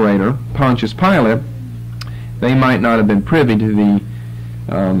procurator, Pontius Pilate, they might not have been privy to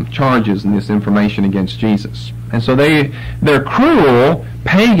charges and this information against Jesus. And so they're cruel,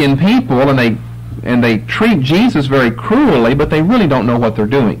 pagan people, and they treat Jesus very cruelly, but they really don't know what they're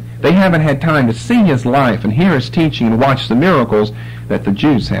doing. They haven't had time to see his life and hear his teaching and watch the miracles that the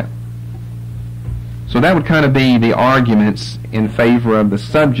Jews have. So that would kind of be the arguments in favor of the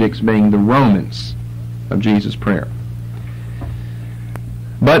subjects being the Romans of Jesus' prayer.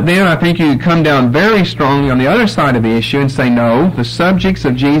 But then I think you come down very strongly on the other side of the issue and say, no, the subjects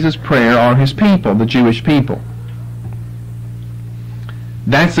of Jesus' prayer are his people, the Jewish people.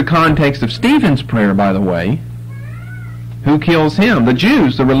 That's the context of Stephen's prayer, by the way. Who kills him? The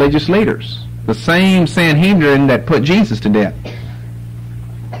Jews, the religious leaders. The same Sanhedrin that put Jesus to death.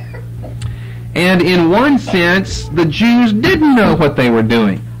 And in one sense, the Jews didn't know what they were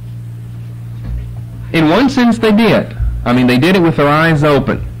doing. In one sense, they did. I mean, they did it with their eyes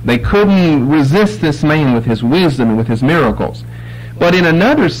open. They couldn't resist this man with his wisdom and with his miracles. But in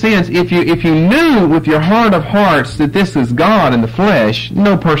another sense, if you knew with your heart of hearts that this is God in the flesh,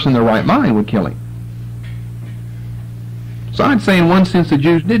 no person in their right mind would kill him. So I'd say in one sense the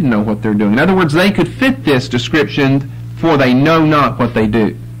Jews didn't know what they're doing. In other words, they could fit this description, for they know not what they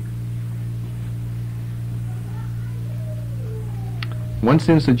do. In one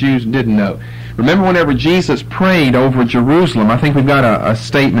sense the Jews didn't know. Remember whenever Jesus prayed over Jerusalem, I think we've got a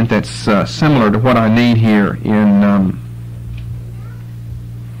statement that's similar to what I need here in...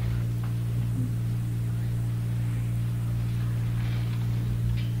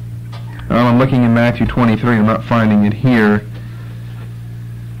 I'm looking in Matthew 23. I'm not finding it here.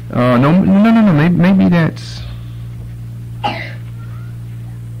 No. Maybe that's...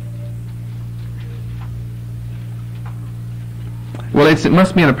 Well, it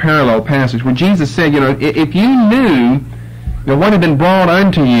must be in a parallel passage where Jesus said, if you knew what had been brought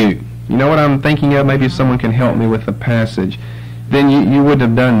unto you, you know what I'm thinking of? Maybe if someone can help me with the passage, then you wouldn't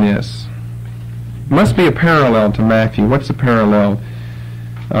have done this. It must be a parallel to Matthew. What's the parallel?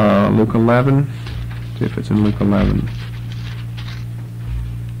 Luke 11. See if it's in Luke 11.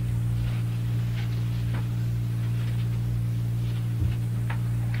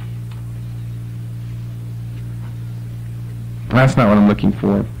 That's not what I'm looking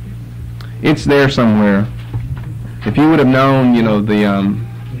for. It's there somewhere. If you would have known,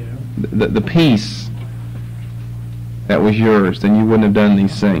 the peace that was yours, then you wouldn't have done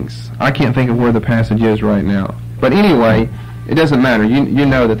these things. I can't think of where the passage is right now. But anyway, it doesn't matter. You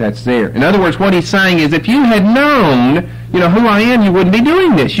know that that's there. In other words, what he's saying is, if you had known, who I am, you wouldn't be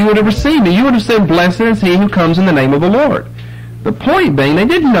doing this. You would have received me. You would have said, "Blessed is he who comes in the name of the Lord." The point being, they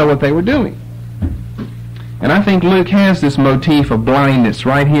didn't know what they were doing. And I think Luke has this motif of blindness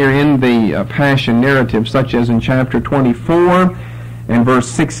right here in the Passion narrative, such as in chapter 24 and verse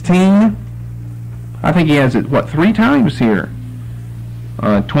 16. I think he has it, 3 times here?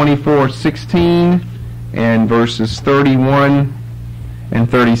 24:16 and verses 31 and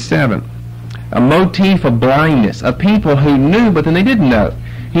 37. A motif of blindness, of people who knew but then they didn't know.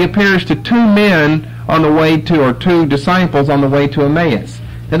 He appears to 2 men on the way to, or 2 disciples on the way to Emmaus.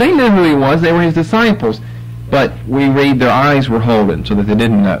 Now they knew who he was, they were his disciples, but we read their eyes were holden so that they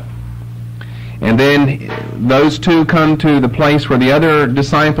didn't know. And then those 2 come to the place where the other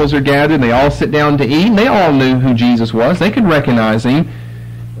disciples are gathered, and they all sit down to eat, and they all knew who Jesus was. They could recognize him,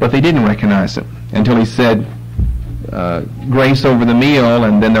 but they didn't recognize him until he said grace over the meal,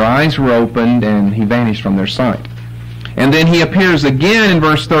 and then their eyes were opened and he vanished from their sight. And then he appears again in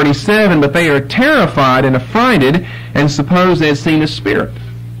verse 37, but they are terrified and affrighted and suppose they had seen a spirit.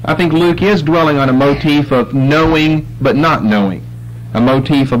 I think Luke is dwelling on a motif of knowing but not knowing, a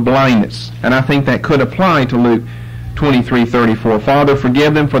motif of blindness, and I think that could apply to Luke 23:34. Father,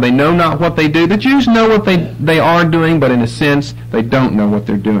 forgive them, for they know not what they do. The Jews know what they are doing, but in a sense they don't know what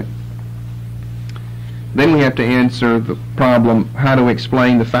they're doing. Then we have to answer the problem, how to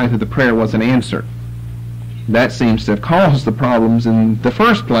explain the fact that the prayer wasn't answered. That seems to have caused the problems in the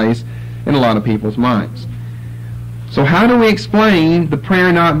first place in a lot of people's minds. So how do we explain the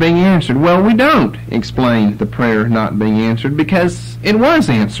prayer not being answered? Well, we don't explain the prayer not being answered because it was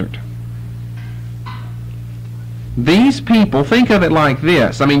answered. These people, think of it like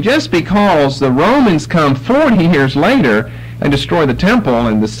this. I mean, just because the Romans come 40 years later and destroy the temple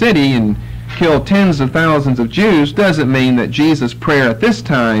and the city and kill tens of thousands of Jews doesn't mean that Jesus' prayer at this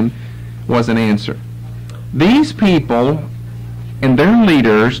time wasn't answered. These people and their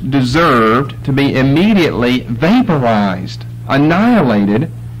leaders deserved to be immediately vaporized, annihilated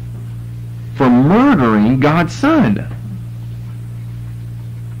for murdering God's Son.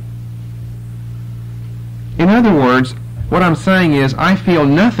 In other words, what I'm saying is I feel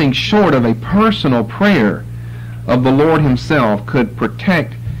nothing short of a personal prayer of the Lord himself could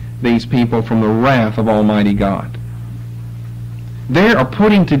protect these people from the wrath of Almighty God. They are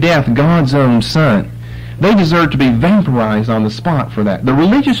putting to death God's own Son. They deserve to be vaporized on the spot for that. The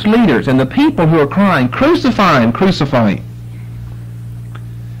religious leaders and the people who are crying, "Crucify him, crucify him."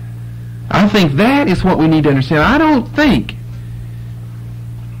 I think that is what we need to understand. I don't think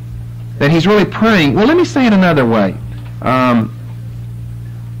that he's really praying. Well, let me say it another way. Well,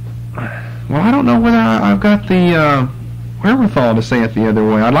 I don't know whether I've got the wherewithal to say it the other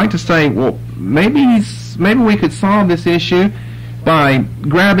way. I'd like to say, well, maybe we could solve this issue by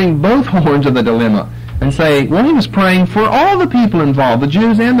grabbing both horns of the dilemma and say, well, he was praying for all the people involved, the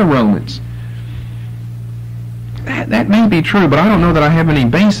Jews and the Romans. That may be true, but I don't know that I have any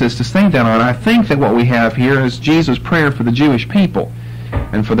basis to say that on. I think that what we have here is Jesus' prayer for the Jewish people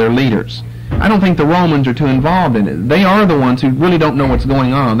and for their leaders. I don't think the Romans are too involved in it. They are the ones who really don't know what's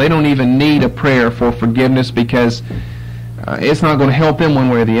going on. They don't even need a prayer for forgiveness because it's not going to help them one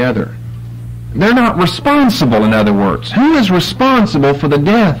way or the other. They're not responsible, in other words. Who is responsible for the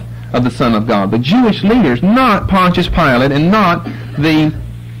death of the Son of God? The Jewish leaders, not Pontius Pilate and not the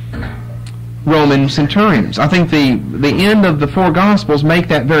Roman centurions. I think the end of the four Gospels make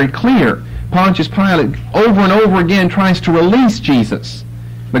that very clear. Pontius Pilate over and over again tries to release Jesus.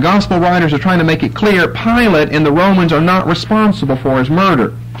 The Gospel writers are trying to make it clear Pilate and the Romans are not responsible for his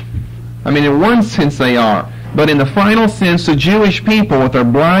murder. I mean, in one sense they are. But in the final sense, the Jewish people, with their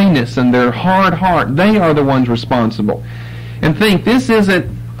blindness and their hard heart, they are the ones responsible. And think, this isn't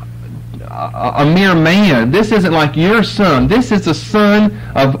a mere man. This isn't like your son. This is the Son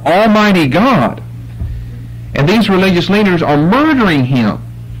of Almighty God. And these religious leaders are murdering him.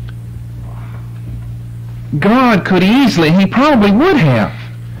 God could easily, he probably would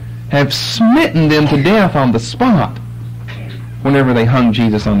have smitten them to death on the spot whenever they hung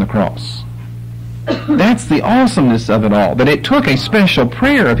Jesus on the cross. That's the awesomeness of it all, that it took a special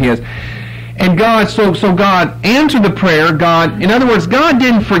prayer of his. And God, so God answered the prayer. God, in other words, God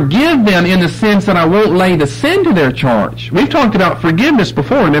didn't forgive them in the sense that I won't lay the sin to their charge. We've talked about forgiveness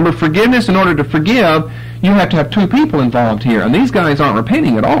before. Remember, forgiveness, in order to forgive, you have to have two people involved here. And these guys aren't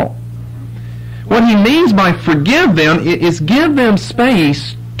repenting at all. What he means by forgive them is give them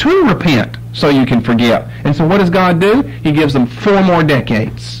space to repent so you can forgive. And so what does God do? He gives them 4 more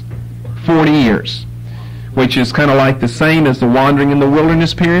decades, 40 years, which is kind of like the same as the wandering in the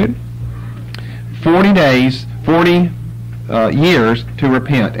wilderness period. 40 days, 40 years to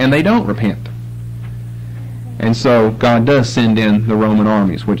repent, and they don't repent. And so God does send in the Roman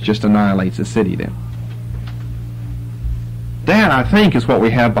armies, which just annihilates the city then. That, I think, is what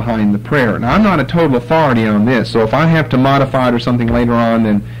we have behind the prayer. Now, I'm not a total authority on this, so if I have to modify it or something later on,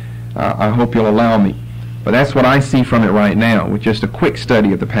 then I hope you'll allow me. But that's what I see from it right now, with just a quick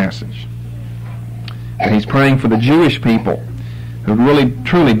study of the passage. And he's praying for the Jewish people who really,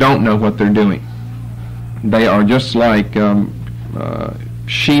 truly don't know what they're doing. They are just like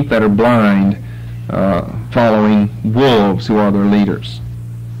sheep that are blind, following wolves who are their leaders.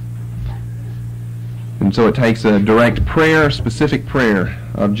 And so it takes a direct prayer, specific prayer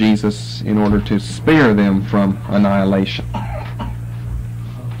of Jesus in order to spare them from annihilation.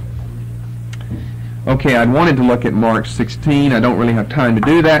 Okay, I'd wanted to look at Mark 16. I don't really have time to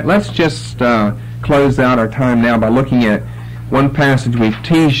do that. Let's just close out our time now by looking at one passage we've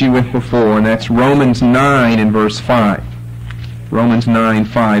teased you with before, and that's Romans 9 and verse 5. Romans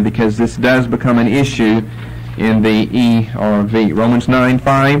 9:5, because this does become an issue in the ERV. Romans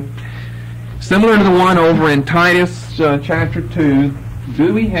 9:5. Similar to the one over in Titus chapter 2,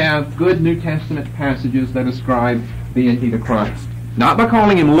 do we have good New Testament passages that ascribe deity to Christ? Not by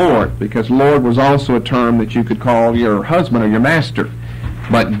calling him Lord, because Lord was also a term that you could call your husband or your master,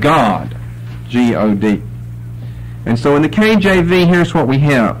 but God, G-O-D. And so in the KJV, here's what we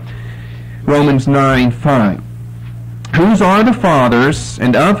have. Romans 9:5. Whose are the fathers,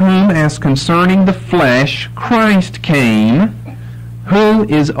 and of whom, as concerning the flesh, Christ came, who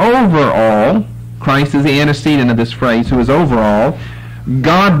is over all. Christ is the antecedent of this phrase, who is over all.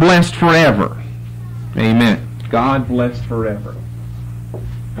 God blessed forever. Amen. God blessed forever.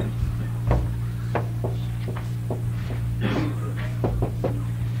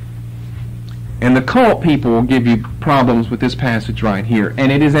 And the cult people will give you problems with this passage right here.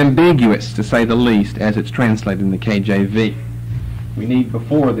 And it is ambiguous, to say the least, as it's translated in the KJV. We need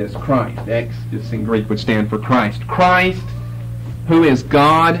before this Christ. X, just in Greek, would stand for Christ. Christ, who is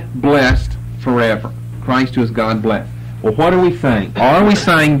God blessed forever. Christ, who is God blessed. Well, what are we saying? Are we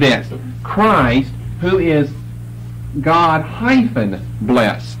saying this? Christ, who is God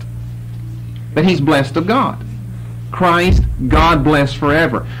blessed. That he's blessed of God. Christ, God blessed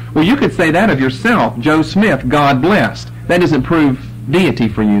forever. Well, you could say that of yourself, Joe Smith, God blessed. That doesn't prove deity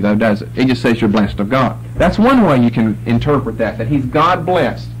for you, though, does it? It just says you're blessed of God. That's one way you can interpret that he's God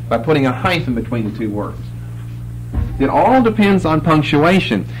blessed, by putting a hyphen between the two words. It all depends on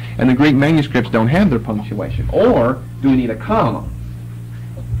punctuation, and the Greek manuscripts don't have their punctuation. Or do we need a comma?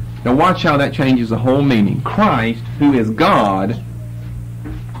 Now watch how that changes the whole meaning. Christ, who is God,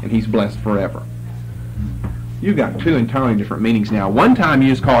 and he's blessed forever. You've got two entirely different meanings now. One time you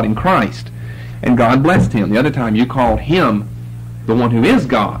just called him Christ, and God blessed him. The other time you called him the one who is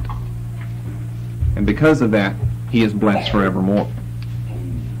God. And because of that, he is blessed forevermore.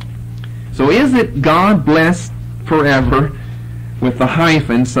 So is it God blessed forever with the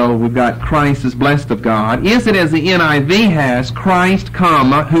hyphen, so we've got Christ is blessed of God? Is it, as the NIV has, Christ,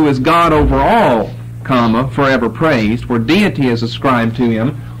 comma, who is God over all, comma, forever praised, where deity is ascribed to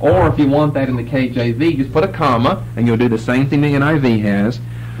him? Or if you want that in the KJV, just put a comma, and you'll do the same thing the NIV has.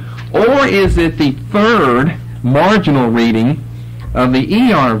 Or is it the third marginal reading of the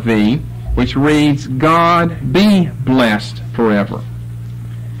ERV, which reads, God be blessed forever,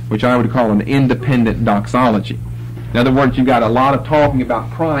 which I would call an independent doxology. In other words, you've got a lot of talking about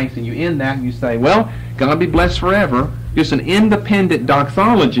Christ, and you end that and you say, well, God be blessed forever, just an independent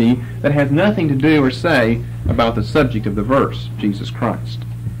doxology that has nothing to do or say about the subject of the verse, Jesus Christ.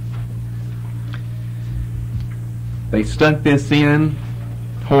 They stuck this in,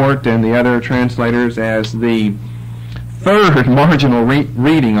 Hort and the other translators, as the third marginal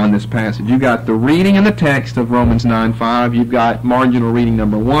reading on this passage. You've got the reading in the text of Romans 9:5. You've got marginal reading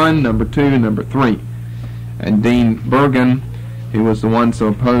number 1, number 2, and number 3. And Dean Bergen, who was the one so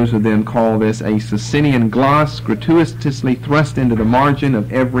opposed to them, called this a Socinian gloss gratuitously thrust into the margin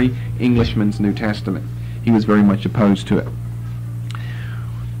of every Englishman's New Testament. He was very much opposed to it.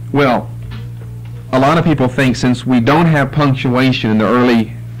 Well, a lot of people think since we don't have punctuation in the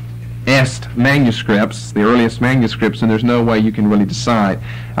early manuscripts, the earliest manuscripts, and there's no way you can really decide.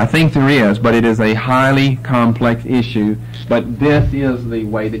 I think there is, but it is a highly complex issue, but this is the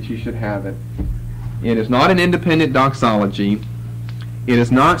way that you should have it. It is not an independent doxology. It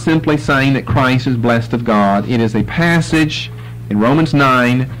is not simply saying that Christ is blessed of God. It is a passage in Romans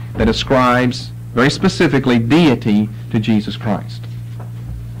 9 that ascribes very specifically deity to Jesus Christ.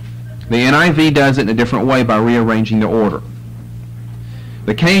 The NIV does it in a different way by rearranging the order.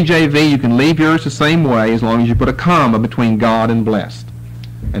 The KJV, you can leave yours the same way as long as you put a comma between God and blessed,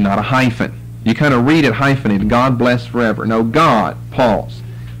 and not a hyphen. You kind of read it hyphenated, God blessed forever. No, God, pause,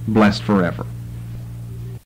 blessed forever.